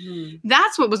done,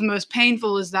 that's what was most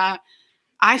painful, is that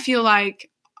I feel like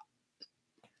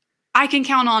I can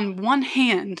count on one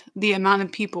hand the amount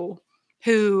of people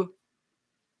who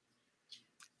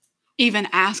even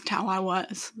asked how I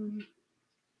was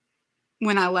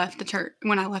when I left the church,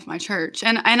 when I left my church.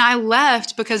 And I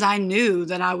left because I knew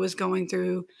that I was going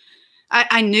through,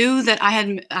 I knew that I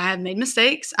had made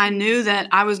mistakes. I knew that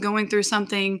I was going through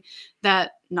something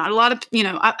that not a lot of,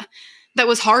 that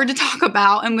was hard to talk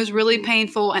about and was really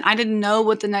painful. And I didn't know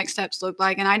what the next steps looked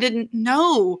like. And I didn't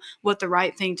know what the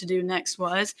right thing to do next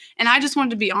was. And I just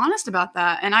wanted to be honest about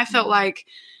that. And I felt like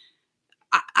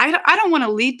I don't want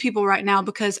to lead people right now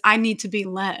because I need to be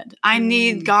led. I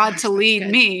need God to lead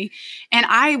me. And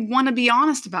I want to be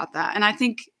honest about that. And I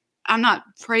think, I'm not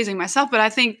praising myself, but I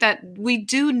think that we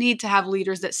do need to have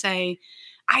leaders that say,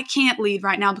 I can't lead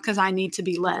right now because I need to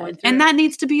be led. And that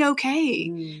needs to be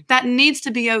okay. That needs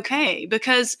to be okay,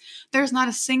 because there's not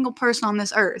a single person on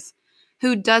this earth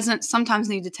who doesn't sometimes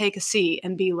need to take a seat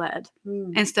and be led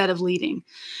instead of leading.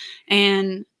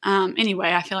 And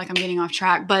anyway, I feel like I'm getting off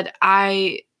track, but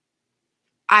I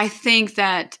think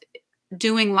that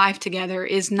doing life together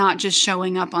is not just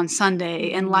showing up on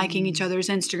Sunday and liking each other's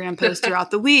Instagram posts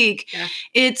throughout the week. Yeah.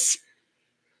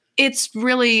 It's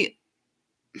really,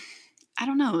 I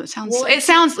don't know. You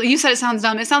said it sounds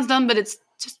dumb. It sounds dumb, but it's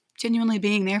just genuinely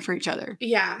being there for each other.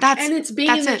 Yeah. And it's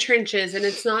being in the trenches, and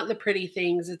it's not the pretty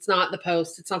things. It's not the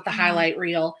posts. It's not the highlight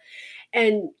reel.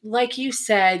 And like you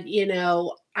said,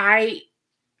 I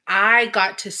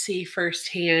got to see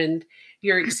firsthand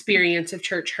your experience of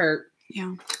church hurt.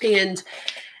 Yeah. And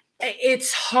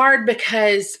it's hard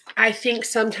because I think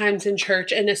sometimes in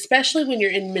church, and especially when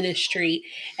you're in ministry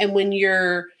and when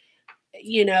you're,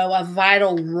 a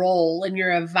vital role and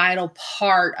you're a vital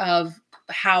part of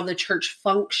how the church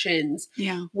functions.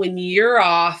 Yeah. When you're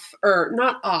off, or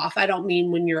not off, I don't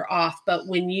mean when you're off, but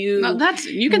when you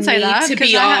can say that to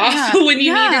be off, when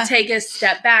you need to take a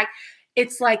step back,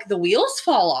 it's like the wheels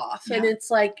fall off, and it's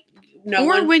like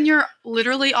when you're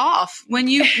literally off, when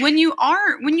you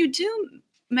do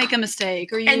make a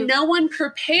mistake, and no one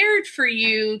prepared for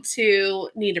you to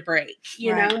need a break.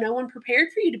 No one prepared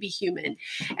for you to be human,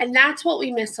 and that's what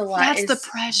we miss a lot. That's the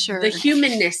pressure, the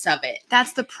humanness of it.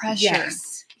 That's the pressure.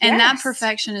 Yes. And that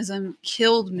perfectionism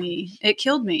killed me. It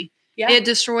killed me. Yeah. It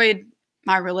destroyed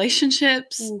my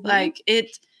relationships. Mm-hmm. Like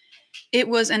it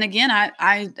was, and again,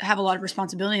 I have a lot of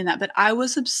responsibility in that, but I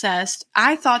was obsessed.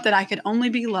 I thought that I could only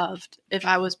be loved if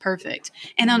I was perfect.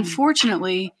 And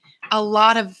unfortunately, a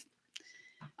lot of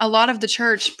the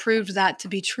church proved that to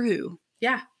be true.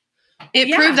 Yeah.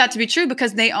 It proved that to be true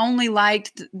because they only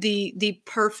liked the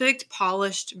perfect,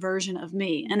 polished version of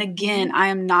me. And again, I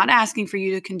am not asking for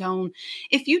you to condone.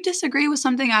 If you disagree with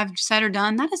something I've said or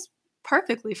done, that is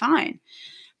perfectly fine.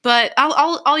 But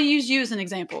I'll use you as an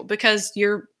example because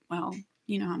you know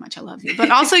how much I love you. But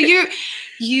also you're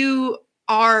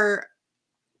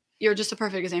just a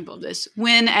perfect example of this.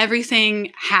 When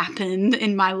everything happened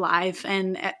in my life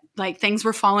and like things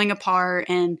were falling apart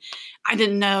and I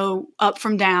didn't know up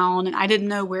from down and I didn't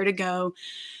know where to go.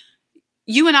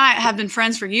 You and I have been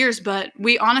friends for years, but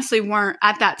we honestly weren't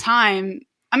at that time.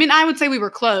 I mean, I would say we were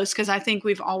close because I think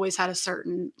we've always had a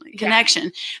certain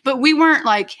connection, but we weren't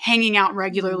like hanging out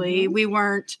regularly. Mm-hmm. We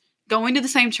weren't going to the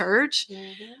same church.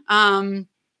 Mm-hmm.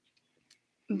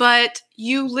 But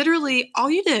you literally,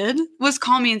 all you did was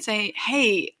call me and say,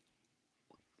 hey,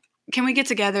 can we get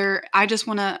together? I just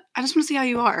want to see how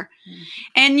you are. Mm-hmm.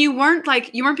 And you weren't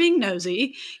being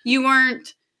nosy. You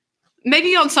weren't,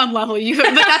 maybe on some level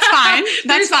but that's fine.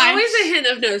 That's There's always a hint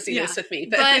of nosiness with me.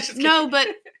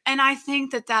 And I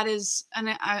think that is, and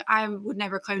I would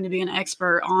never claim to be an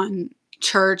expert on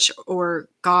church or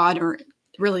God or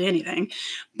really anything.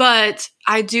 But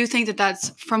I do think that that's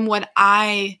from what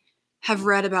I have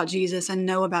read about Jesus and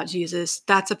know about Jesus,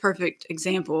 that's a perfect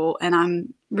example. And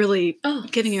I'm really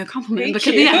giving you a compliment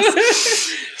because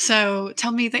yes. So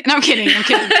tell me, no, I'm kidding. No,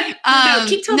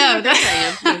 keep telling me how good I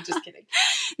am. No, just kidding.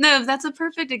 No, that's a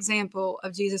perfect example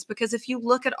of Jesus because if you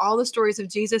look at all the stories of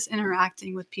Jesus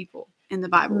interacting with people in the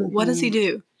Bible, what does he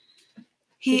do?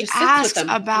 He asks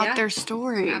about their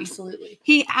story. Absolutely.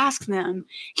 He asks them.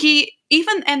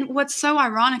 And what's so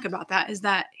ironic about that is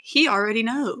that he already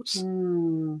knows.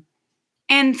 Mm.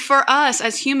 And for us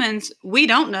as humans, we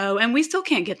don't know, and we still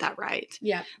can't get that right.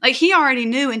 Yeah. Like he already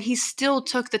knew, and he still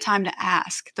took the time to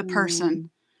ask the person,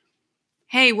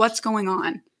 hey, what's going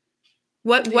on?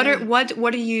 What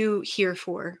are you here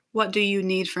for? What do you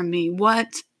need from me?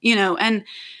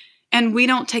 And we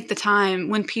don't take the time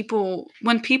when people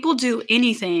do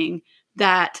anything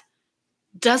that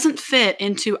doesn't fit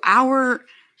into our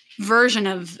version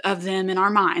of them in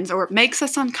our minds, or makes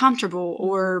us uncomfortable,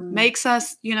 or makes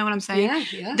us, you know what I'm saying?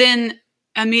 Yeah. Then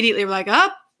immediately we're like,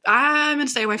 I'm going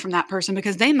to stay away from that person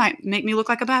because they might make me look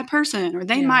like a bad person, or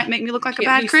they might make me look like a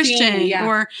bad Christian.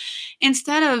 Or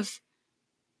instead of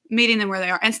meeting them where they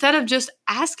are, instead of just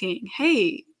asking,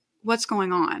 hey, what's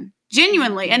going on?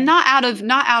 Genuinely, and not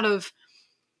out of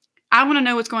I want to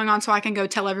know what's going on so I can go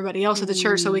tell everybody else at the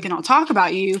church so we can all talk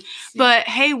about you. But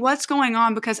hey, what's going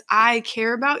on? Because I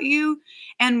care about you,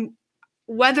 and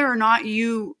whether or not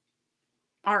you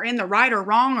are in the right or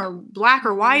wrong or black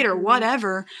or white or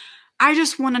whatever, I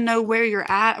just want to know where you're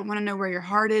at. I want to know where your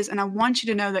heart is. And I want you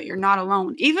to know that you're not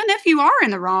alone. Even if you are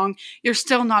in the wrong, you're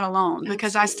still not alone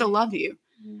because I still love you.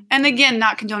 And again,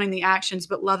 not condoning the actions,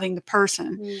 but loving the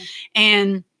person.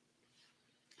 And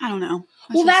I don't know.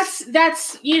 Well, that's,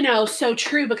 so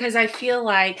true, because I feel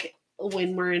like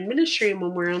when we're in ministry and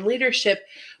when we're in leadership,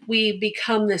 we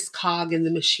become this cog in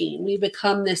the machine. We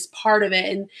become this part of it,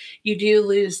 and you do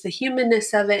lose the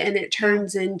humanness of it, and it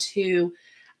turns into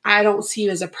I don't see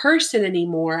you as a person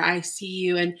anymore. I see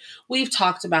you, and we've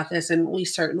talked about this, and we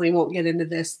certainly won't get into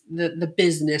this, the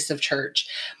business of church,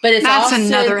 but it's That's also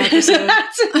another episode.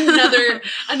 that's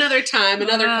another time,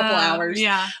 another couple hours.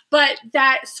 Yeah. But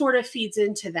that sort of feeds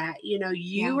into that.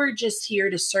 You are just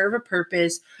here to serve a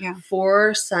purpose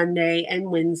for Sunday and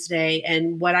Wednesday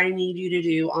and what I need you to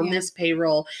do on this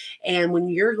payroll. And when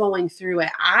you're going through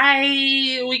it,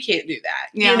 we can't do that,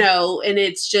 and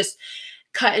it's just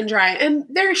cut and dry. And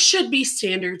there should be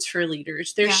standards for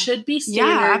leaders. There should be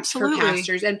standards for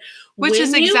pastors. And which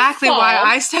is exactly why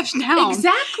I stepped down.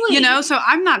 Exactly. So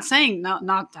I'm not saying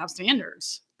not to have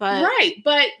standards. But right.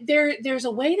 But there's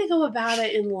a way to go about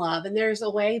it in love. And there's a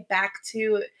way back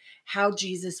to how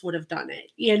Jesus would have done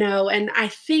it, and I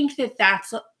think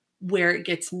that's where it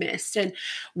gets missed. And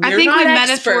we're not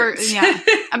experts.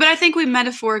 But I think we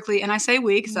metaphorically, and I say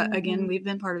we, because again, we've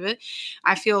been part of it.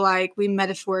 I feel like we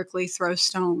metaphorically throw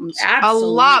stones a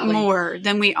lot more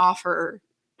than we offer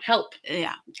help.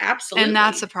 Yeah, absolutely. And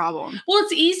that's a problem. Well,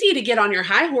 it's easy to get on your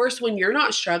high horse when you're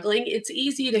not struggling. It's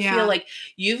easy to feel like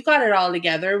you've got it all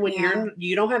together when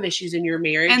you don't have issues in your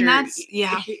marriage. And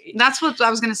that's what I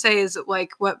was going to say is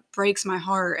like what breaks my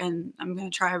heart. And I'm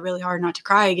going to try really hard not to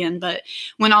cry again. But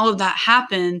when all of that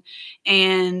happened,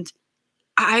 and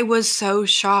I was so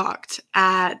shocked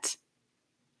at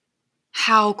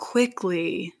how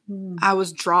quickly I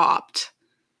was dropped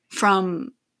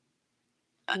from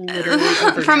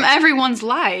everyone's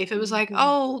life. It was like,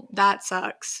 oh, that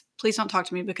sucks. Please don't talk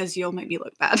to me because you'll make me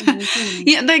look bad.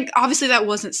 Obviously that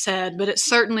wasn't said, but it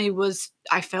certainly was.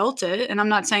 I felt it, and I'm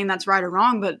not saying that's right or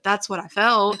wrong, but that's what I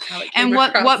felt. And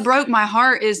what broke my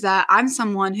heart is that I'm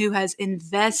someone who has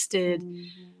invested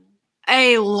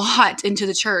a lot into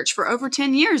the church for over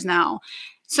 10 years now.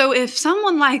 So if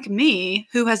someone like me,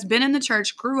 who has been in the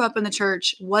church, grew up in the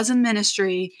church, was in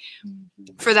ministry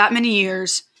for that many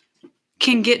years,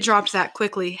 can get dropped that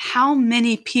quickly, how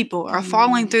many people are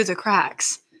falling through the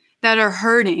cracks that are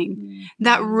hurting,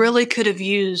 that really could have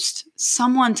used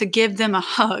someone to give them a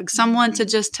hug, someone to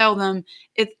just tell them,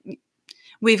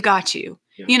 we've got you.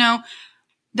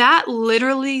 That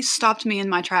literally stopped me in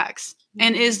my tracks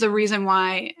and is the reason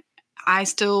why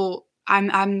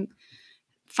I'm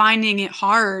finding it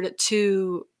hard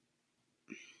to,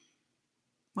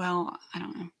 well, I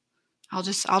don't know. I'll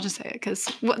just say it because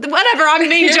whatever, I'm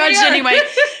being judged anyway.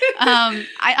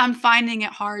 I'm finding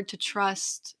it hard to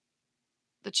trust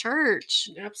the church.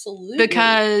 Absolutely.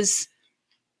 Because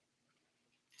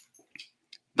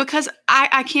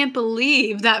I can't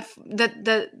believe that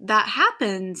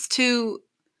happens to,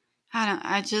 I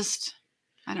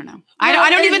don't know. I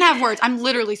don't even have words. I'm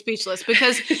literally speechless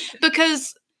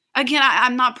because again,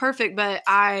 I'm not perfect, but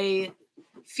I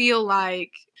feel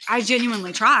like I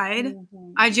genuinely tried.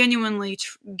 I genuinely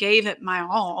gave it my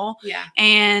all. Yeah.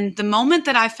 And the moment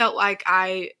that I felt like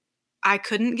I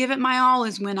couldn't give it my all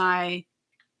is when I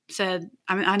said,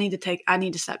 I need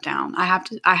to step down. I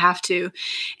have to.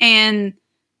 And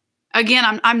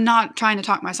again, I'm not trying to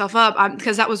talk myself up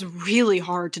because that was really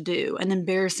hard to do and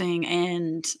embarrassing,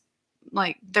 and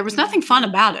like there was nothing fun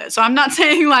about it. So I'm not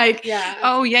saying like,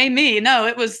 oh, yay me. No,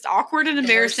 it was awkward and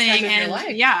embarrassing, and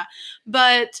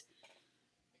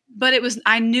but it was,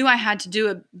 I knew I had to do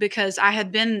it because I had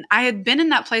been in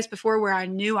that place before where I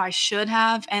knew I should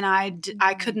have, and I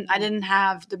didn't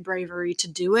have the bravery to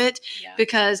do it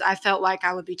because I felt like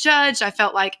I would be judged. I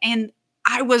felt like, and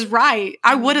I was right.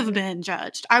 I would have been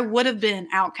judged. I would have been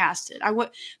outcasted.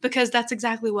 Because that's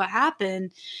exactly what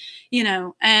happened,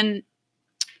 and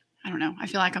I don't know. I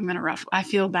feel like I'm going to ruffle. I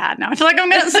feel bad now. I feel like I'm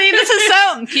going to see, this is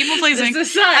so people pleasing.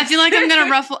 I feel like I'm going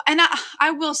to ruffle. And I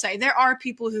will say there are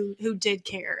people who did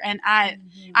care. And I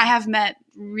have met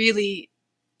really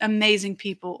amazing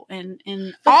people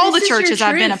in all the churches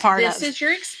I've been a part of. This is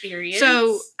your experience.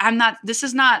 So I'm not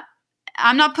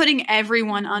putting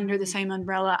everyone under the same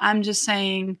umbrella. I'm just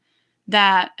saying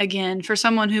that, again, for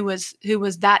someone who was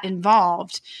that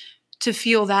involved to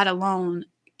feel that alone,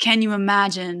 can you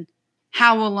imagine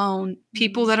how alone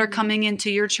people that are coming into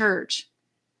your church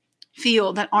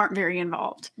feel that aren't very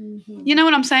involved? You know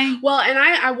what I'm saying? Well, and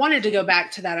I wanted to go back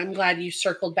to that. I'm glad you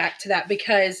circled back to that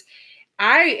because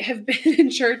I have been in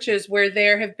churches where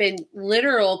there have been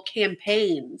literal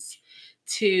campaigns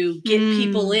to get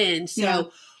people in.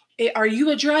 So are you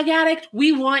a drug addict?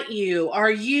 We want you. Are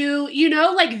you,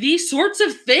 like these sorts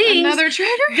of things. Another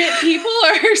trigger that people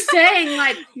are saying,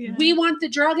 like, we want the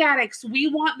drug addicts. We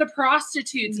want the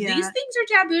prostitutes. These things are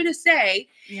taboo to say.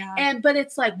 Yeah. But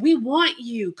it's like, we want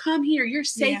you. Come here. You're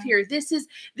safe here. This is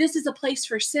a place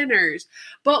for sinners.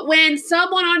 But when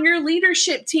someone on your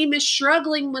leadership team is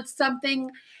struggling with something,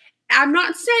 I'm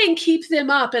not saying keep them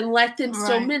up and let them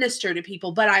still Right. minister to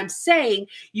people, but I'm saying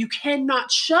you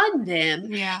cannot shun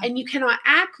them Yeah. and you cannot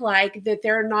act like that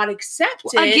they're not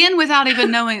accepted. Again,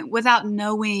 without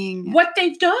knowing what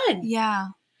they've done. Yeah.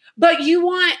 But you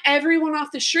want everyone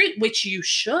off the street, which you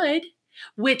should,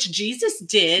 which Jesus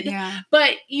did. Yeah.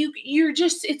 But you're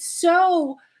just, it's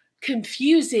so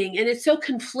confusing and it's so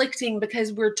conflicting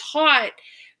because we're taught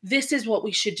this is what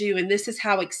we should do and this is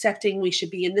how accepting we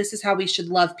should be and this is how we should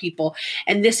love people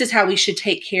and this is how we should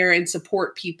take care and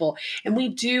support people. And we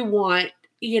do want,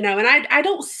 and I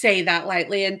don't say that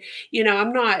lightly, and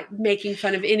I'm not making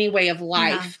fun of any way of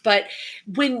life, but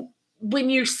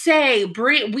when you say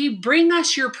bring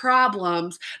us your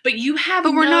problems, but you have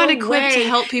But we're no not equipped to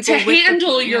help people to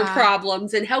handle your yeah.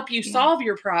 problems and help you solve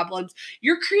your problems,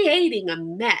 you're creating a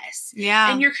mess.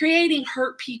 Yeah. And you're creating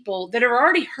hurt people that are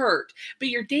already hurt, but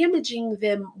you're damaging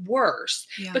them worse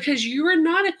because you are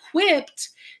not equipped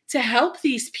to help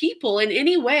these people in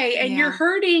any way, and you're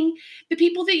hurting the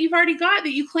people that you've already got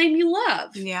that you claim you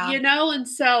love. And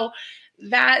so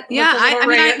that you're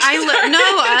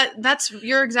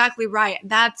exactly right.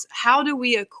 That's how do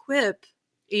we equip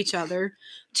each other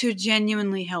to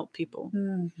genuinely help people?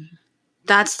 Mm-hmm.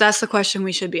 That's the question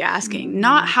we should be asking.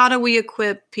 Not how do we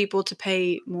equip people to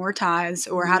pay more tithes,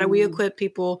 or how do we equip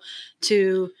people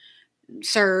to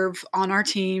serve on our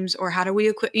teams, or how do we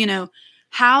equip,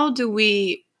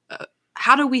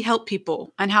 how do we help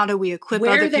people, and how do we equip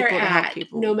other people to help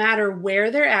people? No matter where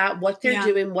they're at, what they're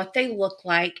doing, what they look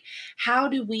like, how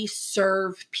do we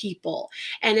serve people?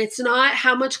 And it's not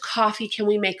how much coffee can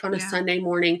we make on a Sunday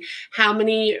morning, how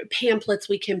many pamphlets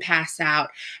we can pass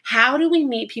out. How do we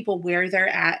meet people where they're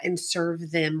at and serve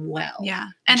them well? Yeah.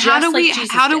 And how do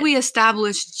we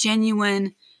establish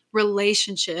genuine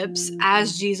relationships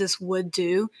as Jesus would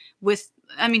do with,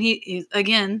 he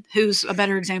again, who's a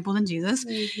better example than Jesus?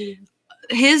 Mm-hmm.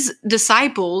 His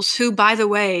disciples, who, by the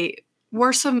way,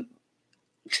 were some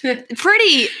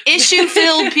pretty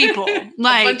issue-filled people.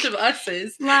 Like a bunch of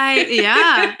us's.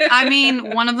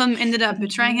 One of them ended up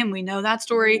betraying him. We know that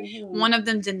story. Mm-hmm. One of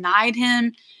them denied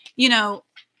him.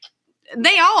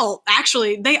 They all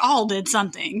did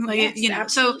something.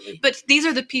 Absolutely. But these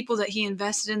are the people that he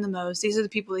invested in the most. These are the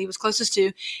people that he was closest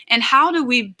to. And how do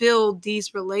we build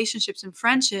these relationships and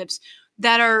friendships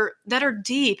that are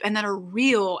deep and that are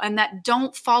real and that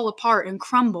don't fall apart and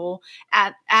crumble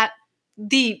at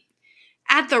the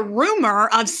rumor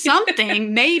of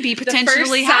something maybe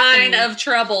potentially the first happening. Sign of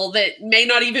trouble that may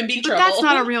not even be trouble. But that's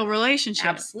not a real relationship.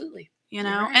 Absolutely. Right,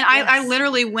 and I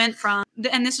literally went from,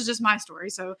 and this is just my story.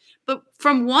 But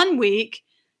from 1 week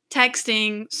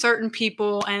texting certain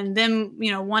people and them,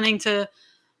 wanting to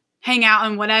hang out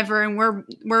and whatever, and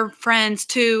we're friends,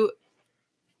 to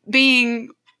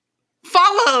being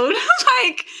followed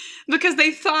because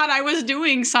they thought I was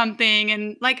doing something,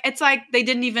 and it's like they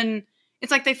didn't even,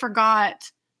 it's like they forgot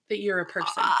that you're a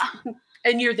person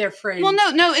and you're their friend. Well,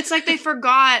 no, it's like they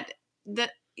forgot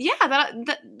that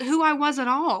who I was at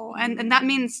all, and that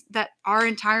means that our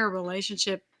entire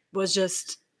relationship was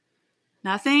just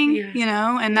nothing,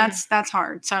 and that's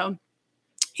hard. So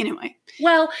anyway,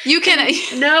 well, you can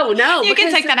no, you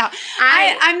can take that out.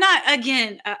 I'm not,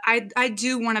 again, I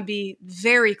do want to be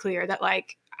very clear that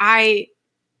I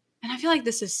feel like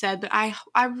this is said, but I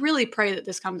really pray that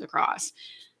this comes across,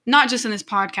 not just in this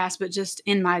podcast, but just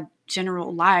in my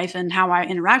general life and how I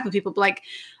interact with people. But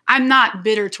I'm not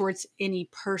bitter towards any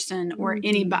person or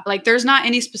anybody. There's not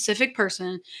any specific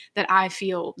person that I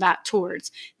feel that towards.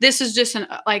 This is just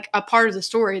a part of the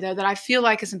story, though, that I feel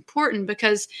like is important,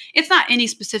 because it's not any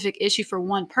specific issue for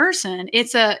one person.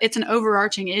 It's an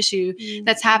overarching issue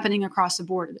that's happening across the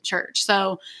board of the church.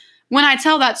 So when I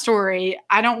tell that story,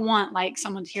 I don't want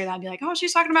someone to hear that and be like, oh,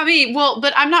 she's talking about me. Well,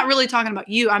 but I'm not really talking about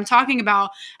you. I'm talking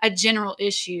about a general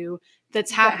issue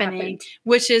that's happening,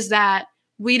 which is that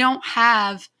we don't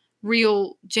have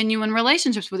real, genuine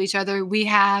relationships with each other. We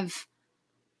have,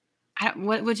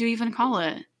 what would you even call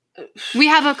it? We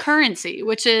have a currency,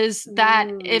 which is that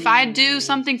if I do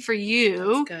something for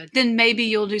you, then maybe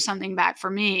you'll do something back for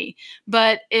me.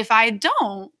 But if I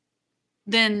don't,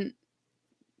 then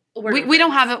we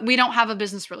don't have a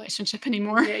business relationship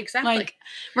anymore. Yeah, exactly.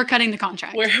 We're cutting the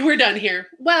contract. We're done here.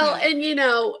 Well, and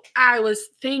I was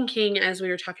thinking as we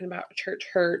were talking about church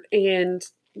hurt, and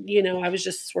I was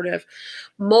just sort of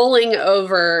mulling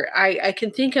over. I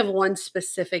can think of one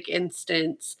specific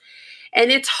instance, And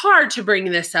it's hard to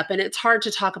bring this up and it's hard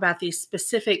to talk about these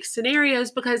specific scenarios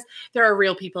because there are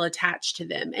real people attached to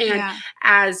them. And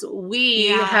as we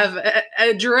have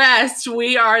addressed,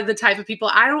 we are the type of people,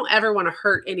 I don't ever want to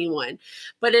hurt anyone,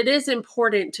 but it is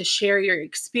important to share your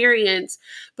experience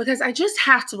because I just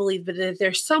have to believe that if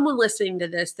there's someone listening to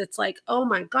this that's like, oh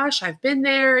my gosh, I've been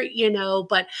there,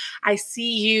 but I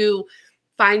see you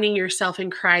finding yourself in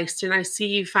Christ and I see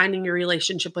you finding your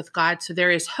relationship with God. So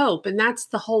there is hope. And that's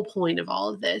the whole point of all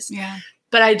of this. Yeah.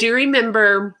 But I do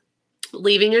remember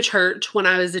leaving a church when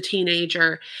I was a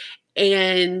teenager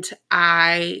and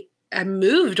I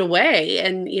moved away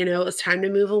and, it was time to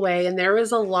move away. And there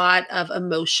was a lot of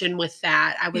emotion with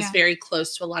that. I was very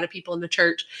close to a lot of people in the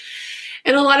church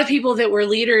and a lot of people that were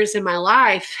leaders in my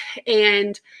life.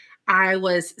 And I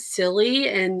was silly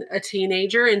and a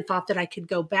teenager and thought that I could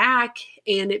go back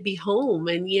and it be home.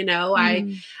 And,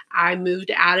 I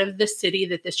moved out of the city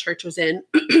that this church was in.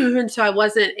 And so I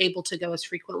wasn't able to go as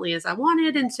frequently as I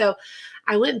wanted. And so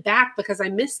I went back because I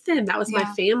missed them. That was my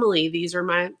family. These are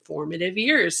my formative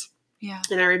years. Yeah.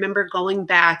 And I remember going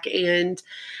back and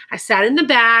I sat in the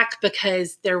back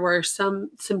because there were some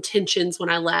tensions when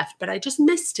I left, but I just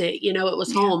missed it. It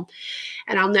was home.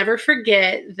 And I'll never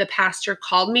forget the pastor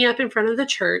called me up in front of the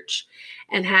church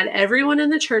and had everyone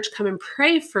in the church come and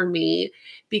pray for me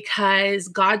because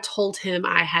God told him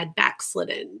I had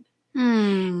backslidden.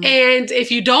 And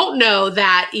if you don't know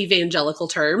that evangelical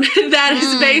term, that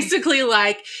is basically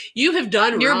like you have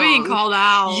done You're wrong. being called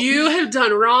out. You have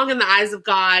done wrong in the eyes of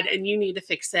God and you need to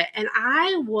fix it. And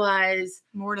I was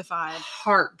mortified,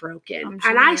 heartbroken,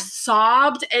 and I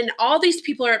sobbed, and all these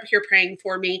people are up here praying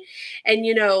for me. And,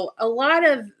 a lot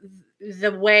of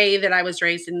the way that I was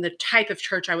raised in, the type of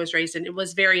church I was raised in, it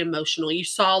was very emotional. You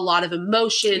saw a lot of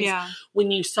emotions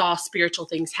when you saw spiritual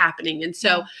things happening. And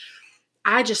so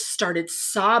I just started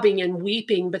sobbing and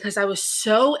weeping because I was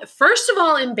so, first of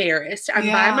all, embarrassed. I'm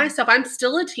by myself. I'm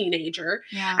still a teenager.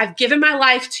 I've given my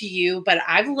life to you, but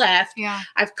I've left.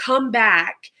 I've come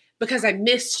back because I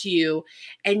missed you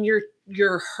and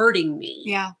you're hurting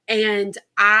me. And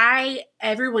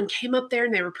everyone came up there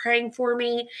and they were praying for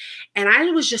me and I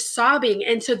was just sobbing.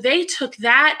 And so they took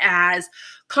that as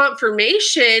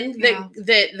confirmation that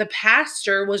the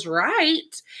pastor was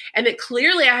right and that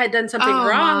clearly I had done something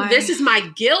wrong. This is my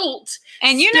guilt.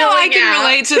 And I can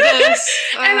relate to this.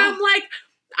 And I'm like,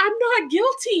 I'm not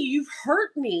guilty. You've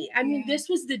hurt me. I mean, this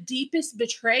was the deepest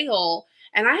betrayal.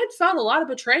 And I had felt a lot of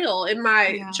betrayal in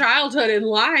my childhood and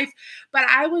life, but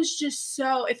I was just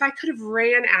if I could have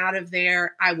ran out of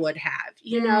there, I would have,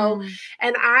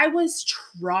 and I was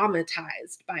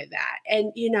traumatized by that.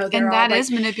 And, and that is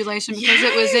manipulation because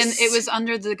it was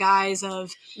under the guise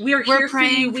of we're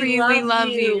praying for you. We love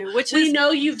you, which we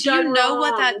know you've done you know wrong.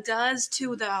 what that does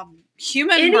to the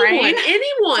human brain?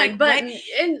 Anyone, but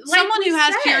someone who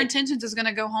has pure intentions is going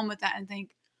to go home with that and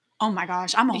think, oh my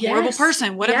gosh, I'm a horrible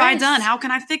person. What have I done? How can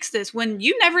I fix this? When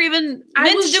you never even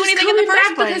meant to do anything in the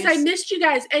first place. Because I missed you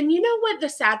guys. And you know what the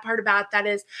sad part about that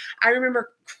is? I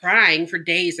remember crying for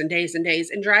days and days and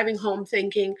days and driving home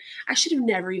thinking, I should have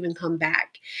never even come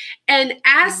back. And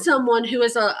as someone who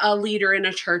is a leader in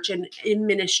a church and in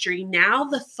ministry, now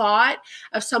the thought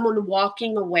of someone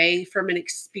walking away from an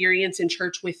experience in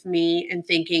church with me and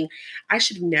thinking, I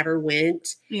should have never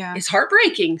went is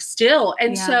heartbreaking still.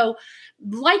 And so,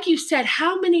 like you said,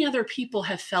 how many other people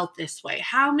have felt this way?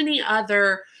 How many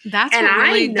other? That's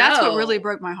what really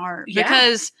broke my heart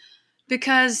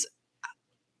because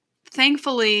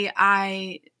thankfully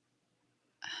I'm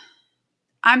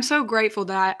so grateful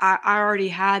that I already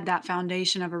had that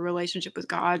foundation of a relationship with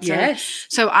God.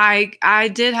 So I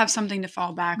did have something to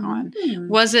fall back on.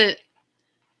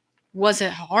 Was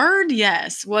it hard?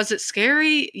 Yes. Was it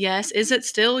scary? Yes. Is it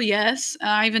still? Yes.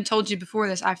 I even told you before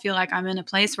this, I feel like I'm in a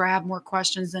place where I have more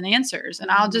questions than answers,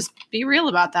 and I'll just be real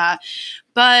about that.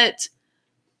 But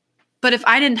if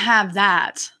I didn't have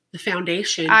that, the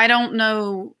foundation, I don't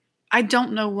know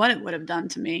what it would have done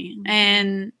to me.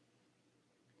 And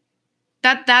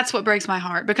that's what breaks my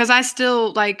heart because I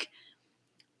still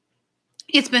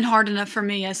it's been hard enough for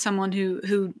me as someone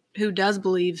who does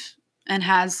believe and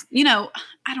has,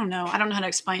 I don't know how to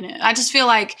explain it. I just feel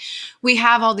like we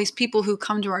have all these people who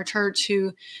come to our church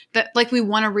we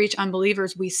want to reach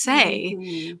unbelievers, we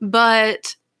say,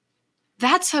 but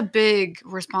that's a big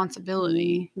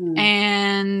responsibility.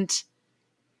 And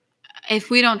if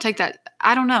we don't take that,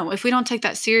 if we don't take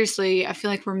that seriously, I feel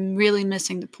like we're really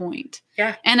missing the point.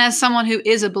 And as someone who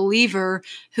is a believer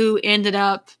who ended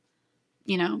up,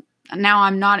 now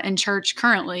I'm not in church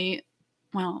currently.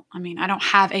 Well, I mean, I don't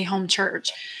have a home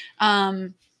church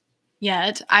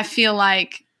yet. I feel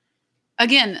like,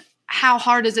 again, how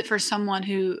hard is it for someone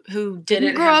who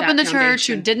didn't grow up in the church,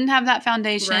 who didn't have that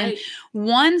foundation? Right.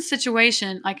 One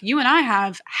situation, like you and I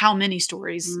have how many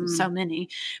stories? So many.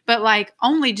 But like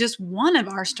only just one of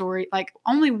our story, like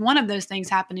only one of those things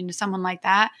happening to someone like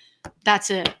that, that's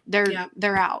it.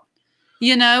 They're out.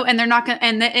 You know, and they're not going to,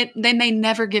 and they may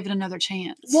never give it another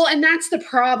chance. Well, and that's the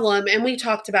problem. And we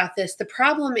talked about this. The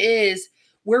problem is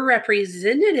we're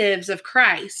representatives of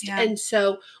Christ. Yeah. And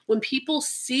so when people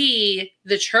see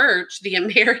the church, the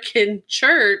American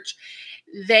church,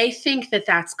 they think that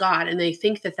that's God and they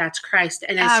think that that's Christ.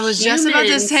 And as I was just about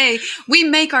to say, we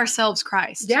make ourselves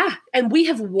Christ. Yeah. And we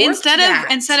have warped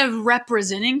instead of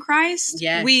representing Christ,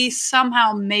 we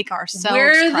somehow make ourselves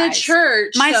We're Christ. The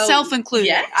church. Myself included.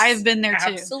 Yes, I've been there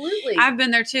too. Absolutely. I've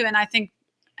been there too. And I think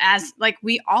as like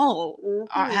we all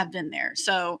have been there.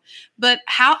 So, but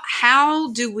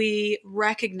how do we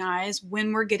recognize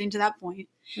when we're getting to that point?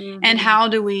 And how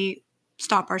do we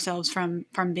stop ourselves from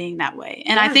being that way?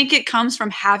 And I think it comes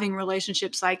from having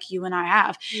relationships like you and I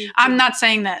have. I'm not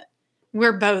saying that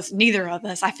we're both, neither of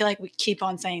us. I feel like we keep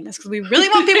on saying this because we really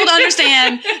want people to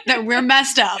understand that we're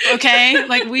messed up. Okay.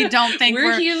 Like we don't think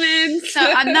we're humans. So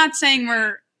I'm not saying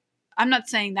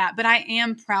that, but I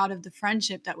am proud of the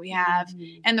friendship that we have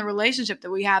and the relationship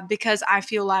that we have, because I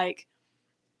feel like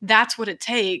that's what it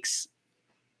takes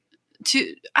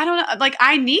to, I don't know, like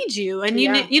I need you and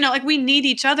you know, like we need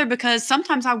each other, because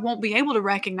sometimes I won't be able to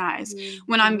recognize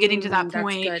when I'm getting to that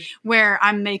point where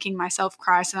I'm making myself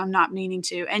Christ and I'm not meaning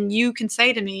to. And you can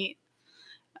say to me,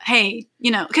 hey, you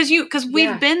know, because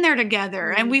we've been there together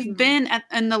and we've been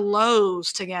in the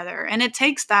lows together, and it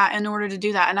takes that in order to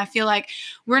do that. And I feel like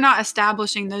we're not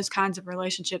establishing those kinds of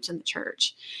relationships in the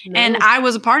church. And I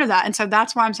was a part of that. And so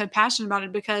that's why I'm so passionate about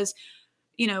it, because,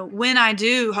 you know, when I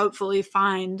do hopefully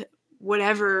find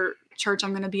whatever church I'm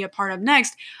going to be a part of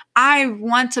next, I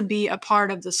want to be a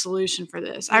part of the solution for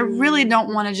this. I really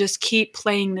don't want to just keep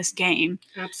playing this game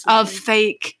of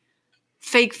fake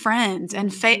friends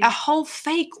and a whole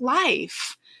fake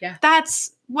life. Yeah.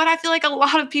 That's what I feel like a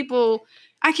lot of people,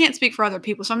 I can't speak for other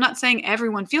people, so I'm not saying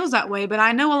everyone feels that way, but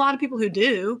I know a lot of people who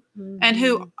do and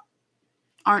who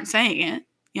aren't saying it,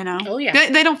 you know. Oh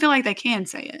yeah. They don't feel like they can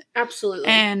say it. Absolutely.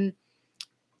 And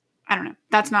I don't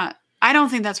know. I don't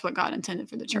think that's what God intended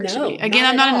for the church to be. Again,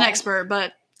 I'm not an expert,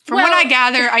 but from what I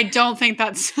gather, I don't think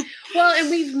that's well,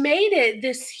 and we've made it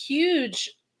this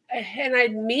huge, and I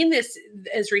mean this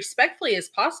as respectfully as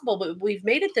possible, but we've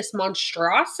made it this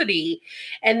monstrosity,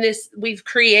 and we've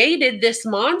created this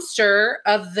monster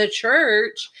of the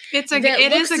church. It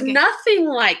looks nothing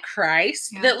like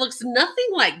Christ, that looks nothing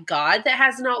like God, that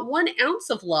has not one ounce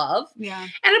of love. Yeah. And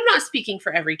I'm not speaking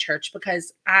for every church,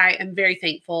 because I am very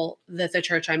thankful that the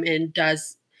church I'm in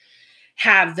does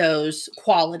have those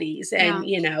qualities, and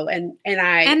you know, and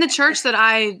the church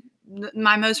that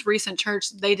my most recent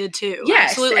church, they did too.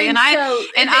 Yes, absolutely. And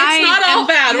it's not all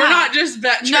bad. We're not just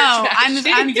that church. No,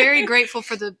 I'm very grateful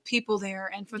for the people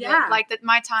there, and for that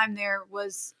my time there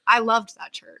was, I loved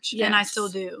that church, and I still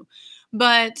do.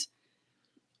 But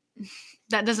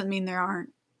that doesn't mean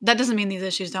these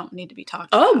issues don't need to be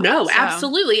talked about. Oh no,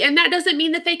 absolutely. And that doesn't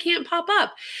mean that they can't pop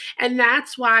up. And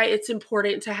that's why it's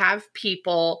important to have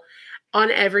people on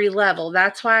every level.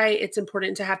 That's why it's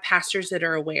important to have pastors that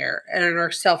are aware and are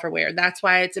self-aware. That's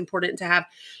why it's important to have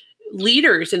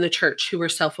leaders in the church who are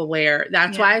self-aware.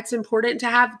 That's why it's important to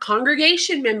have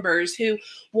congregation members who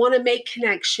want to make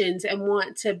connections and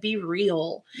want to be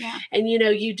real. Yeah. And you know,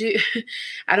 you do,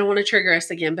 I don't want to trigger us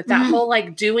again, but that whole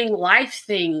like doing life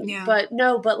thing, but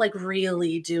like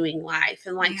really doing life,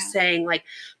 and like saying like,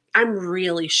 I'm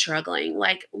really struggling.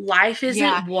 Like life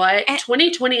isn't what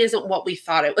 2020 isn't what we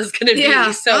thought it was going to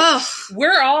be. So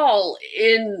we're all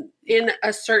in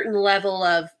a certain level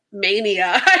of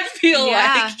mania, I feel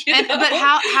like. You know? But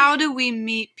how do we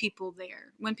meet people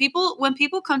there? When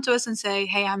people come to us and say,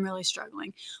 hey, I'm really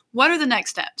struggling, what are the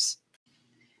next steps?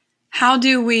 How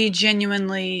do we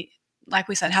genuinely, like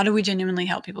we said, how do we genuinely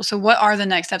help people? So what are the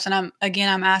next steps? And I'm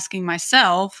asking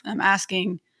myself, I'm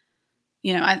asking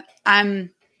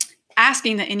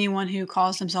that anyone who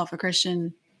calls himself a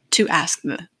Christian to ask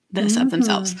this of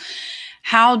themselves.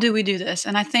 How do we do this?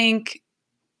 And I think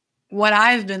what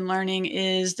I've been learning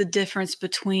is the difference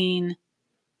between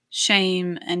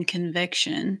shame and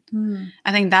conviction.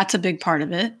 I think that's a big part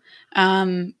of it.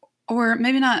 Or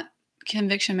maybe not,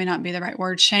 conviction may not be the right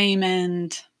word. Shame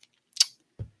and,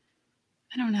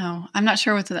 I don't know. I'm not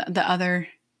sure what the other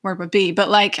word would be, but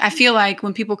like, I feel like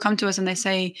when people come to us and they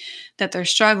say that they're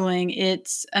struggling,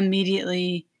 it's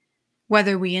immediately,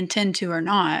 whether we intend to or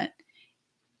not,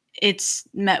 it's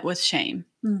met with shame.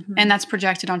 and that's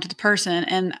projected onto the person.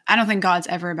 And I don't think God's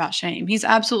ever about shame. He's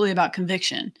absolutely about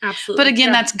conviction. Absolutely. But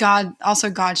again, that's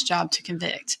God's job to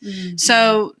convict.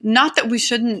 So not that we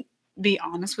shouldn't be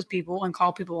honest with people and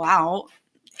call people out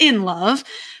in love,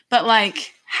 but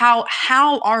like,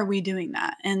 how are we doing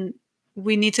that? And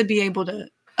we need to be able to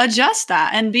adjust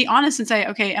that and be honest and say,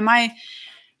 okay, am I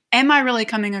really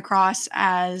coming across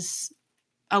as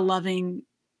a loving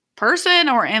person,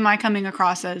 or am I coming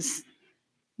across as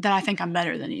that I think I'm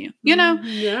better than you, you know?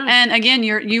 Yeah. And again,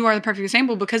 you are the perfect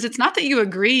example, because it's not that you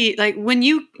agree. Like when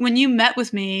you met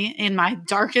with me in my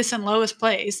darkest and lowest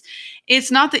place, it's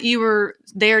not that you were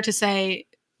there to say,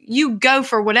 you go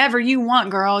for whatever you want,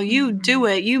 girl, you do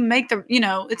it, you make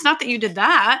it's not that you did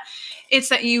that. It's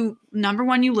that you, number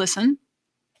one, you listen.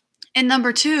 And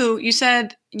number two, you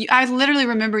said, I literally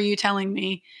remember you telling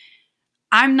me,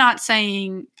 I'm not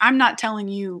telling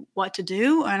you what to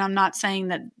do, and I'm not saying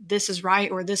that this is right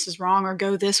or this is wrong or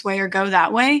go this way or go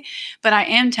that way, but I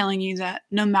am telling you that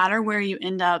no matter where you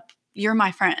end up, you're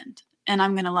my friend and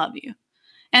I'm going to love you.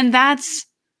 And that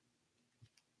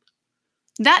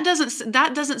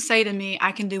doesn't say to me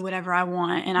I can do whatever I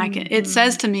want, and I can. It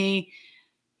says to me,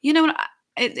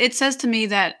 it says to me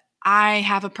that I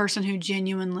have a person who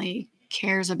genuinely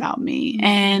cares about me.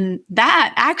 And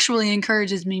that actually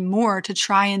encourages me more to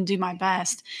try and do my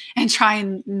best and try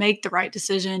and make the right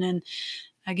decision. And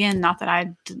again, not that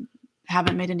I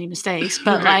haven't made any mistakes,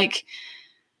 but like,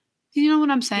 you know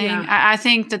what I'm saying? Yeah. I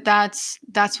think that's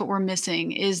what we're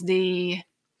missing is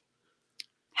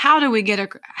how do we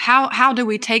how do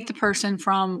we take the person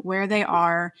from where they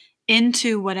are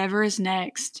into whatever is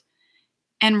next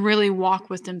and really walk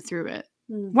with them through it?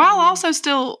 While also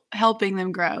still helping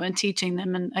them grow and teaching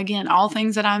them. And again, all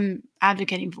things that I'm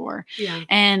advocating for. Yeah.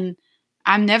 And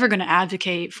I'm never going to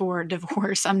advocate for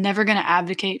divorce. I'm never going to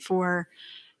advocate for,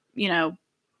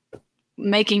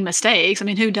 making mistakes. I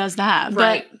mean, who does that?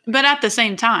 Right. But at the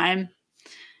same time,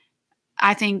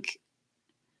 I think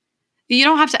you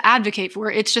don't have to advocate for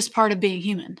it. It's just part of being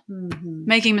human.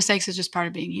 Making mistakes is just part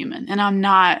of being human. And I'm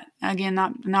not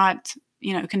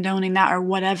condoning that or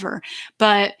whatever.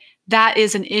 But that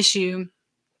is an issue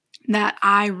that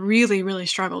I really, really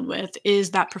struggled with,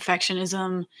 is that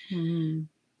perfectionism. I'm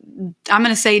going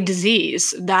to say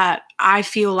disease that I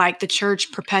feel like the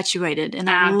church perpetuated in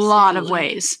a lot of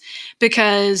ways,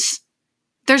 because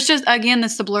there's just, again,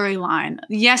 that's the blurry line.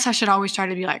 Yes, I should always try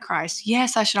to be like Christ.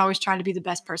 Yes, I should always try to be the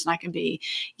best person I can be.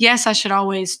 Yes, I should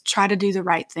always try to do the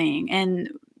right thing and,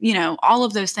 all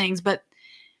of those things. But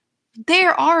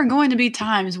there are going to be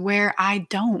times where I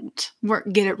don't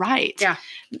get it right. Yeah.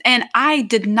 And I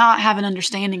did not have an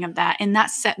understanding of that. And that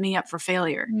set me up for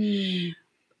failure.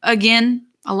 Again,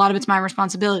 a lot of it's my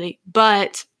responsibility,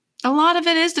 but a lot of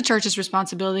it is the church's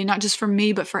responsibility, not just for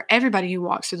me, but for everybody who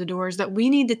walks through the doors, that we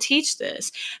need to teach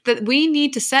this, that we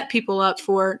need to set people up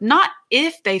for not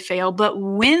if they fail, but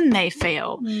when they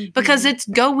fail, because it's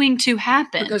going to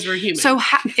happen. Because we're human. So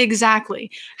exactly.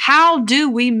 How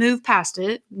do we move past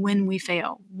it when we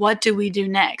fail? What do we do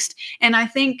next? And I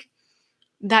think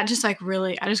that just I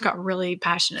just got really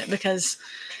passionate, because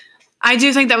I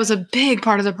do think that was a big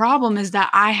part of the problem, is that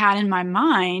I had in my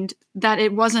mind that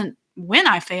it wasn't when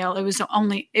I fail, it was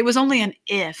only an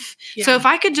if. Yeah. So if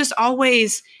I could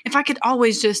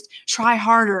always just try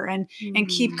harder and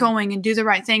keep going and do the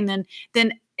right thing, then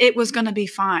it was going to be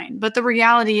fine. But the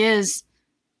reality is,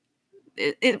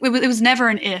 it was never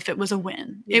an if, it was a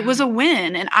win. Yeah. It was a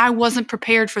win, and I wasn't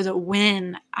prepared for the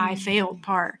when I failed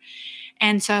part.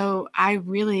 And so I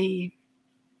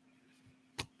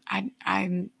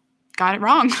got it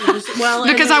wrong.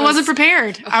 Because I wasn't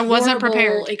prepared. I wasn't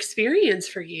prepared. Experience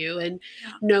for you, and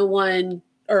no one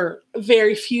or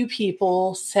very few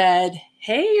people said,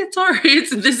 "Hey, it's all right.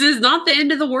 This is not the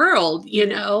end of the world,"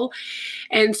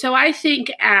 And so I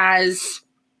think as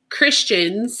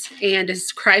Christians and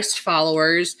as Christ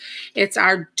followers, it's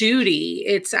our duty.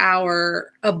 It's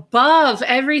our above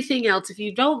everything else. If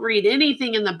you don't read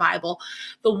anything in the Bible,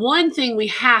 the one thing we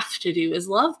have to do is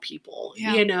love people,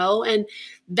 and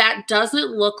that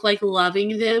doesn't look like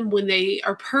loving them when they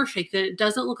are perfect. And it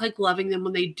doesn't look like loving them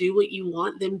when they do what you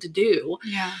want them to do.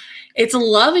 Yeah. It's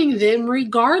loving them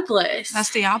regardless.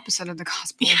 That's the opposite of the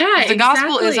gospel. Yeah, the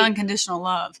gospel is unconditional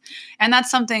love. And that's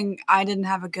something I didn't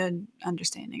have a good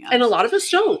understanding of. And a lot of us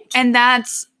don't. And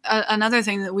that's another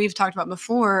thing that we've talked about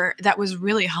before that was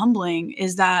really humbling,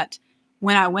 is that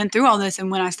when I went through all this and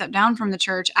when I stepped down from the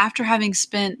church, after having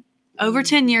spent over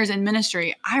 10 years in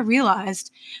ministry, I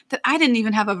realized that I didn't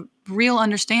even have a real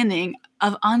understanding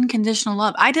of unconditional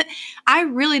love. I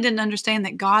really didn't understand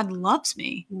that God loves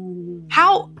me.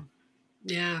 How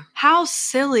Yeah. How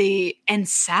silly and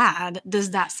sad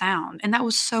does that sound? And that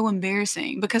was so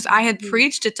embarrassing because I had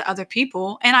preached it to other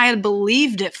people and I had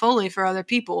believed it fully for other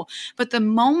people. But the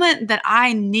moment that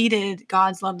I needed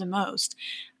God's love the most,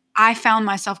 I found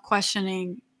myself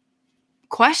questioning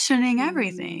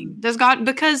everything. Does God,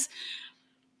 because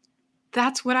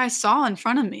that's what I saw in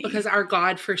front of me. Because our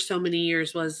God for so many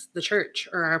years was the church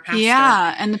or our pastor.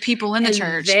 Yeah, and the people in the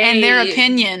church. And their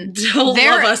opinion. Don't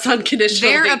love us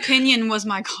unconditionally. Their opinion was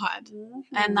my God.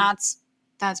 And that's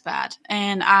bad.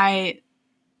 And I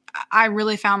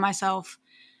really found myself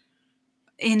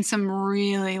in some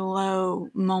really low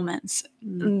moments,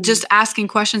 just asking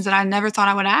questions that I never thought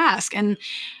I would ask. And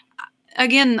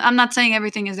again, I'm not saying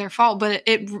everything is their fault, but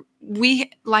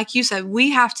we, like you said,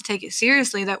 we have to take it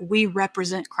seriously that we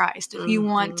represent Christ. If you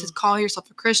want to call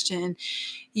yourself a Christian,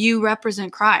 you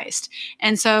represent Christ.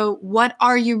 And so what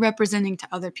are you representing to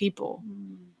other people?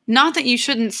 Not that you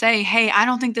shouldn't say, hey, I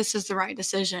don't think this is the right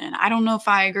decision. I don't know if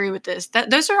I agree with this.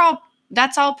 That's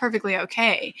all perfectly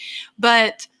okay.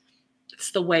 But it's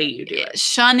the way you do it.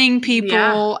 Shunning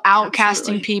people,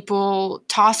 outcasting people,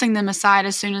 tossing them aside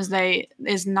as soon as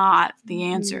is not the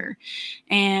answer.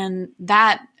 And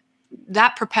that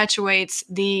perpetuates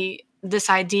this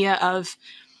idea of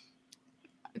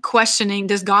questioning,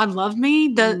 does God love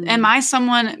me? Am I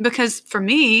someone, because for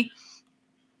me,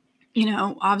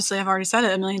 obviously I've already said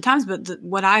it a million times, but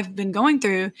what I've been going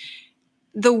through,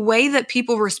 the way that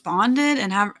people responded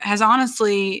and has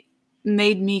honestly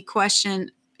made me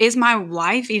question, is my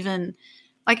life even,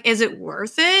 like, is it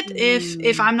worth it?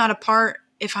 If I'm not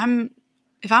if I'm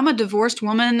a divorced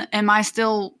woman, am I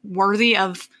still worthy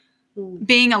of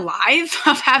being alive,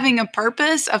 of having a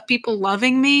purpose, of people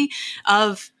loving me,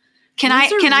 of can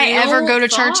I ever go to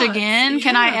church again? Yeah.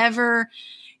 Can I ever,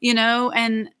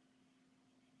 and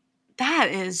that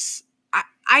is,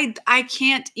 I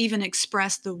can't even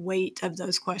express the weight of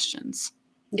those questions.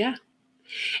 Yeah.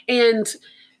 And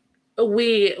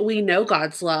we know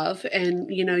God's love, and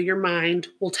your mind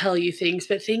will tell you things,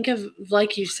 but think of,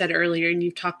 like you said earlier and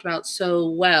you've talked about so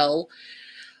well,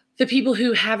 the people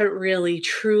who haven't really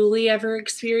truly ever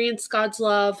experienced God's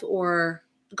love or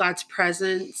God's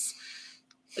presence.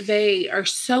 They are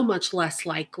so much less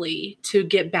likely to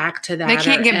get back to that. They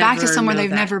can't get back to somewhere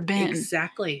they've never been.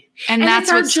 Exactly. And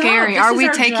that's what's scary. Are we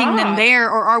taking them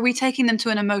there, or are we taking them to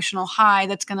an emotional high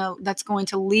that's going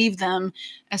to leave them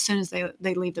as soon as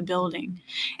they leave the building?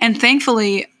 And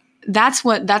thankfully, that's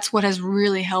what has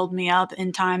really held me up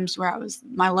in times where I was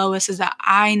my lowest, is that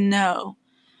I know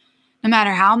no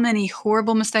matter how many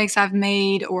horrible mistakes I've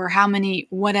made or how many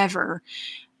whatever,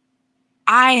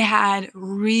 I had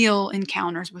real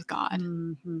encounters with God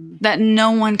that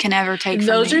no one can ever take from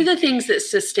me. Those are the things that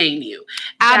sustain you.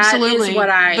 Absolutely.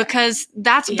 Because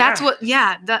that's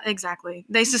exactly.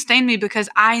 They sustain me because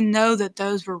I know that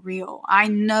those were real. I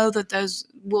know that those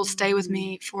will stay with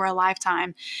me for a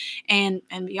lifetime and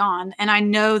beyond. And I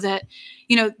know that,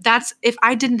 that's, if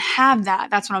I didn't have that,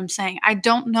 that's what I'm saying. I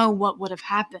don't know what would have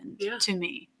happened to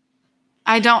me.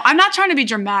 I'm not trying to be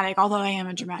dramatic, although I am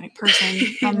a dramatic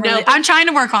person. I'm trying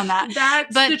to work on that.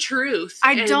 That's the truth.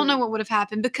 I don't know what would have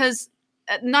happened because,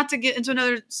 not to get into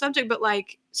another subject, but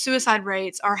like suicide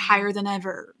rates are higher than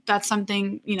ever. That's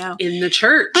something, in the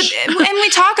church. And we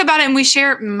talk about it and we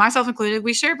share, myself included,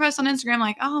 we share posts on Instagram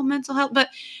like, oh, mental health.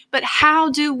 But how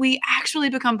do we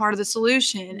actually become part of the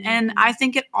solution? And I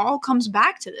think it all comes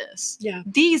back to this. Yeah.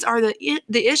 These are the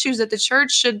issues that the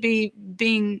church should be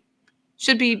being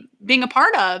a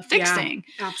part of fixing.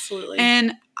 Yeah, absolutely.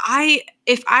 And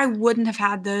if I wouldn't have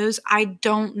had those, I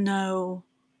don't know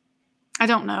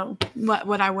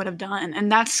what I would have done.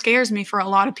 And that scares me for a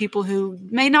lot of people who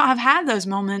may not have had those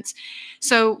moments.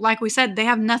 So like we said, they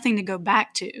have nothing to go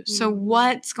back to. So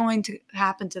what's going to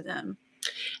happen to them?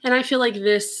 And I feel like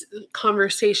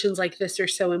conversations like this are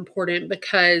so important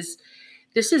because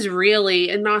this is really,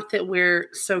 and not that we're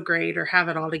so great or have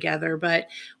it all together, but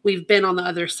we've been on the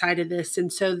other side of this.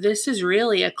 And so this is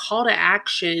really a call to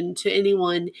action to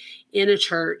anyone in a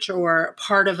church or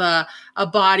part of a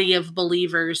body of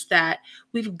believers that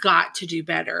we've got to do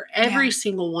better. Every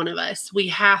single one of us, we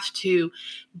have to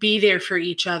be there for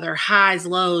each other, highs,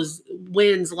 lows,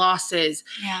 wins, losses.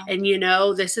 Yeah. And,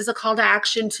 this is a call to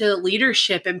action to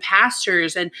leadership and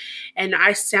pastors. And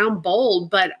I sound bold,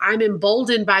 but I'm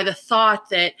emboldened by the thought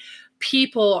that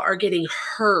people are getting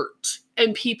hurt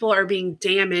and people are being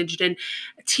damaged, and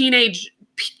teenage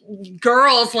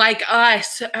girls like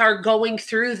us are going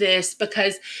through this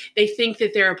because they think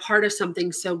that they're a part of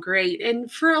something so great.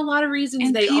 And for a lot of reasons,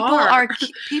 and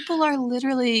people are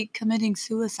literally committing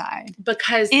suicide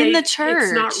because in the church.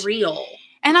 It's not real.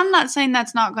 And I'm not saying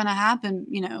that's not going to happen,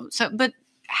 but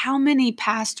how many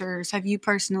pastors have you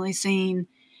personally seen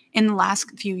in the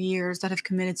last few years that have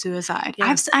committed suicide?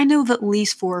 Yeah. I know of at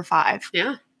least 4 or 5.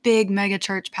 Yeah. Big mega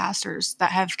church pastors that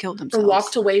have killed themselves. Or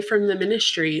walked away from the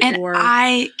ministry. And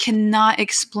I cannot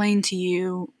explain to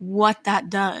you what that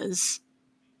does.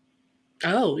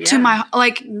 Oh, yeah. To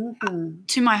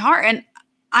my heart. And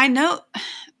I know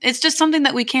it's just something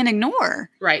that we can't ignore.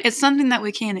 Right. It's something that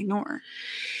we can't ignore.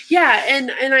 Yeah.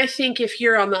 And I think if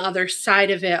you're on the other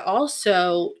side of it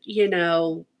also,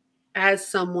 as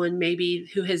someone maybe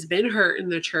who has been hurt in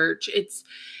the church, it's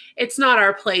not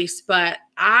our place, but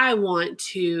I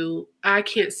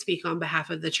can't speak on behalf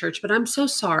of the church, but I'm so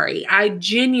sorry. I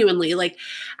genuinely,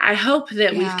 I hope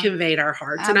that we've conveyed our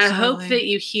hearts. Absolutely. And I hope that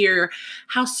you hear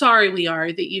how sorry we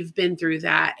are that you've been through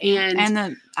that. And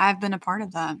that I've been a part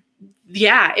of that.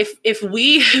 Yeah. If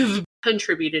we have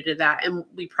contributed to that, and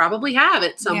we probably have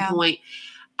at some point,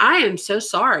 I am so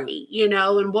sorry,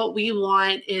 and what we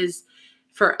want is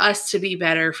for us to be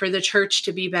better, for the church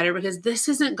to be better, because this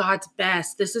isn't God's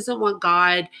best. This isn't what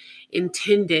God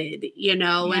intended,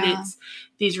 and it's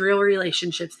these real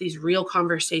relationships, these real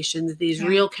conversations, these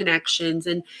real connections.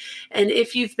 And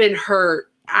if you've been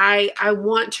hurt, I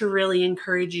want to really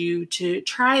encourage you to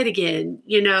try it again,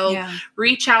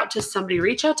 reach out to somebody,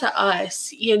 reach out to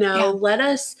us, let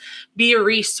us be a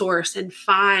resource and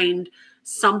find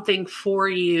something for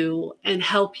you and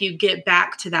help you get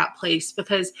back to that place.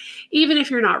 Because even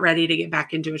if you're not ready to get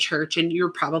back into a church, and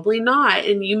you're probably not,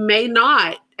 and you may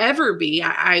not ever be,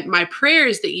 my prayer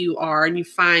is that you are and you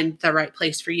find the right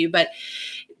place for you. But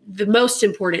the most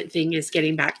important thing is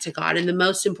getting back to God. And the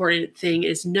most important thing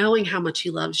is knowing how much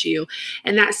he loves you.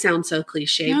 And that sounds so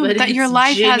cliche, but that your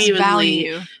life has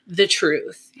value. The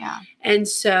truth. Yeah. And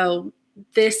so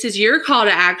this is your call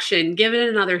to action. Give it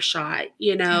another shot.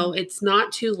 It's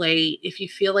not too late. If you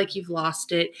feel like you've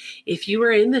lost it, if you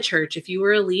were in the church, if you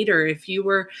were a leader, if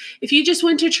you just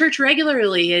went to church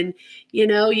regularly and,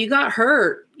 you got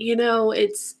hurt,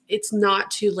 it's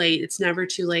not too late. It's never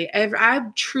too late. I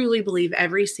truly believe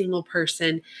every single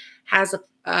person has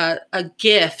a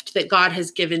gift that God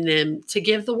has given them to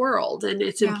give the world. And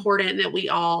it's important that we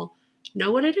all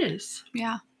know what it is.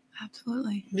 Yeah,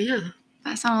 absolutely. Yeah.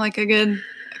 That sounded like a good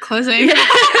closing.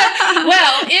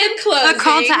 Well, in closing. A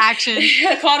call to action.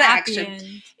 A call to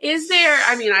action. Is there,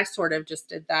 I sort of just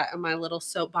did that in my little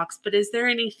soapbox, but is there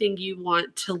anything you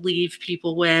want to leave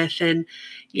people with? And,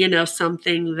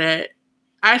 something that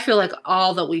I feel like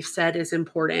all that we've said is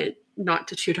important, not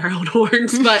to toot our own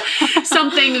horns, but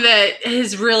something that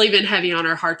has really been heavy on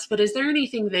our hearts. But is there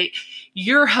anything that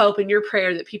your hope and your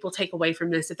prayer that people take away from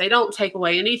this? If they don't take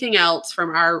away anything else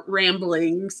from our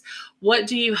ramblings, what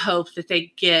do you hope that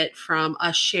they get from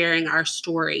us sharing our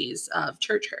stories of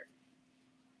church hurt?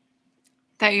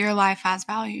 That your life has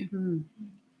value.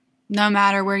 No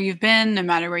matter where you've been, no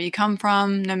matter where you come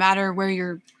from, no matter where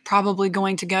you're probably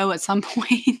going to go at some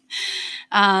point,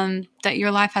 that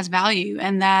your life has value,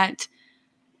 and that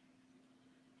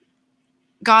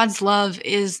God's love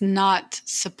is not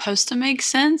supposed to make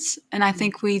sense. And I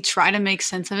think we try to make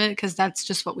sense of it because that's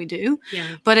just what we do.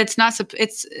 Yeah. But it's not,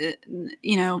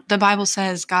 the Bible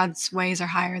says God's ways are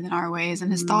higher than our ways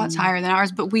and his thoughts higher than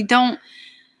ours, but we don't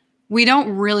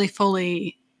really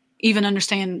fully even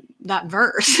understand that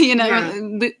verse,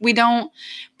 we don't,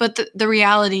 but the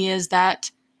reality is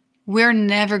that we're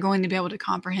never going to be able to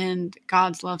comprehend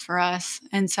God's love for us.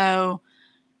 And so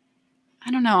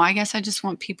I don't know. I guess I just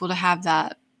want people to have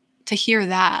that, to hear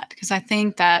that, because I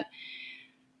think that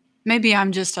maybe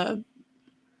I'm just a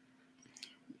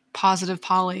positive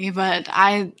Polly, but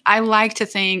I like to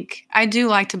think, I do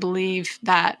like to believe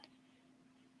that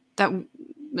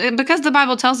because the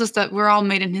Bible tells us that we're all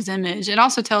made in his image, it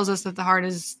also tells us that the heart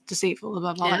is deceitful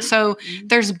above all that. So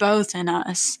there's both in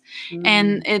us,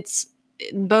 and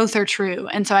both are true.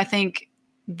 And so I think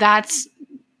that's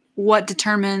what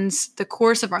determines the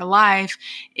course of our life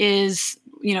is,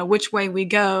 which way we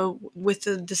go with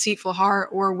the deceitful heart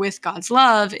or with God's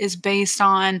love is based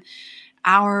on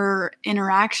our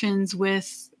interactions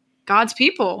with God's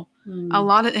people.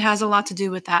 It has a lot to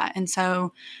do with that. And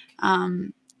so,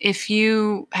 if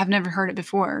you have never heard it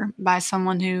before by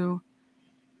someone who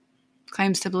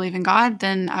claims to believe in God,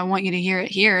 then I want you to hear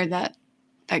it here that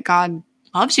God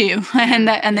loves you and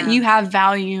that you have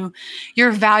value. Your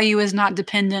value is not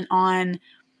dependent on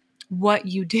what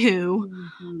you do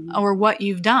or what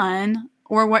you've done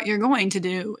or what you're going to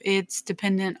do. It's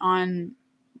dependent on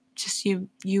just you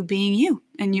being you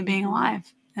and you being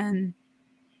alive. And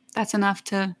that's enough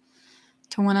to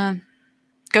want to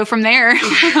go from there.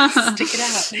 Stick it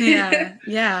out.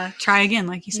 Yeah. Try again,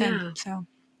 like you said. Yeah. So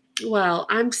Well,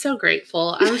 I'm so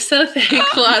grateful. I'm so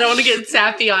thankful. I don't want to get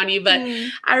sappy on you, but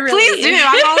I really Please do.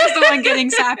 I'm always the one getting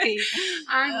sappy.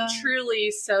 I'm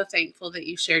truly so thankful that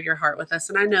you shared your heart with us.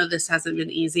 And I know this hasn't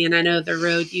been easy. And I know the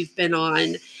road you've been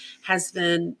on has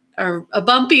been a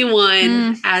bumpy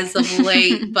one as of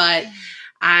late, but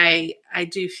I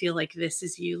do feel like this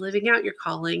is you living out your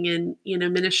calling, and,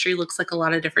 ministry looks like a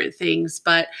lot of different things,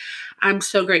 but I'm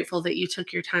so grateful that you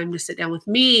took your time to sit down with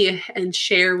me and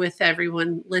share with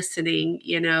everyone listening,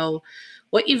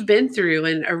 what you've been through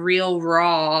in a real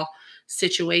raw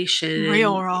situation.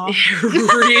 Real raw.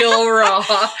 Real raw.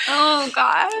 Oh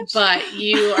gosh. But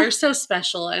you are so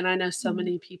special. And I know so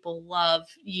many people love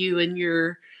you and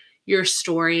your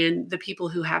story, and the people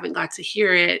who haven't got to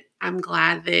hear it. I'm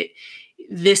glad that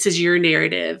this is your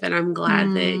narrative, and I'm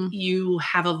glad that you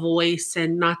have a voice,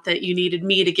 and not that you needed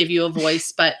me to give you a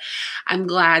voice, but I'm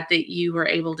glad that you were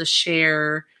able to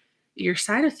share your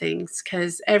side of things,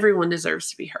 because everyone deserves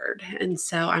to be heard. And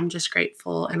so I'm just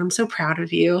grateful, and I'm so proud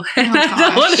of you. I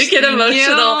don't want to get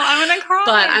emotional. I'm going to cry.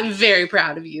 But I'm very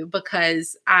proud of you,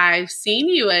 because I've seen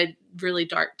you at really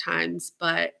dark times,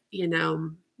 but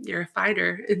you're a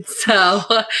fighter. And so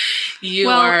you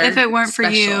are. If it weren't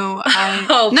special. for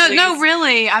you, no,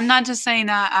 really. I'm not just saying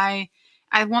that.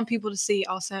 I want people to see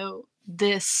also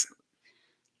this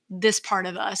part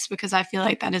of us, because I feel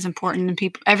like that is important,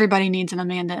 and everybody needs an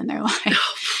Amanda in their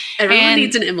life. Everyone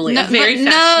needs an Emily. No, a very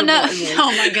fashionable Emily.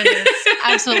 Oh my goodness.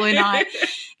 Absolutely not.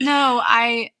 No,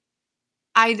 I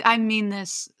mean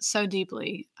this so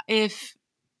deeply.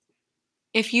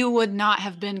 If you would not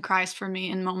have been Christ for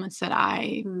me in moments that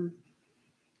I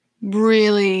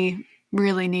really,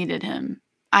 really needed him,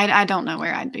 I don't know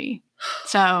where I'd be.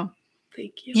 So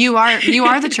thank you. You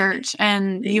are the church,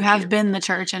 and you have been the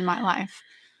church in my life.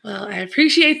 Well, I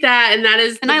appreciate that. And that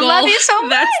is the goal. And I love you so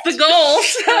much. That's the goal.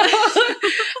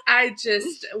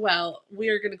 So we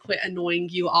are going to quit annoying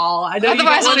you all. I know.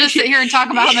 Otherwise, we'll just sit here and talk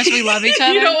about how much we love each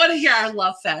other. You don't want to hear our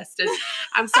love fest. And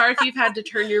I'm sorry if you've had to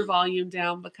turn your volume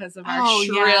down because of our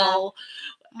shrill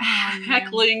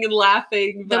heckling and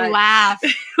laughing. The laugh.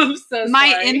 I'm so sorry.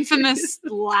 My infamous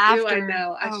laughter. I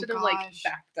know. I should have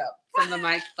backed up from the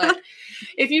mic. But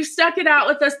if you've stuck it out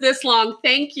with us this long,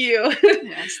 thank you.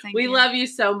 Yes, thank you. We love you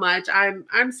so much.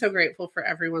 I'm so grateful for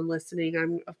everyone listening.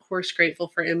 I'm of course grateful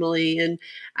for Emily, and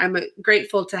I'm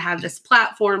grateful to have this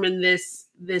platform and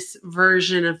this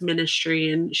version of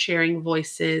ministry and sharing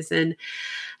voices. And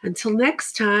until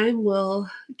next time, we'll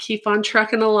keep on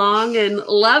trucking along and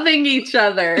loving each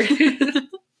other.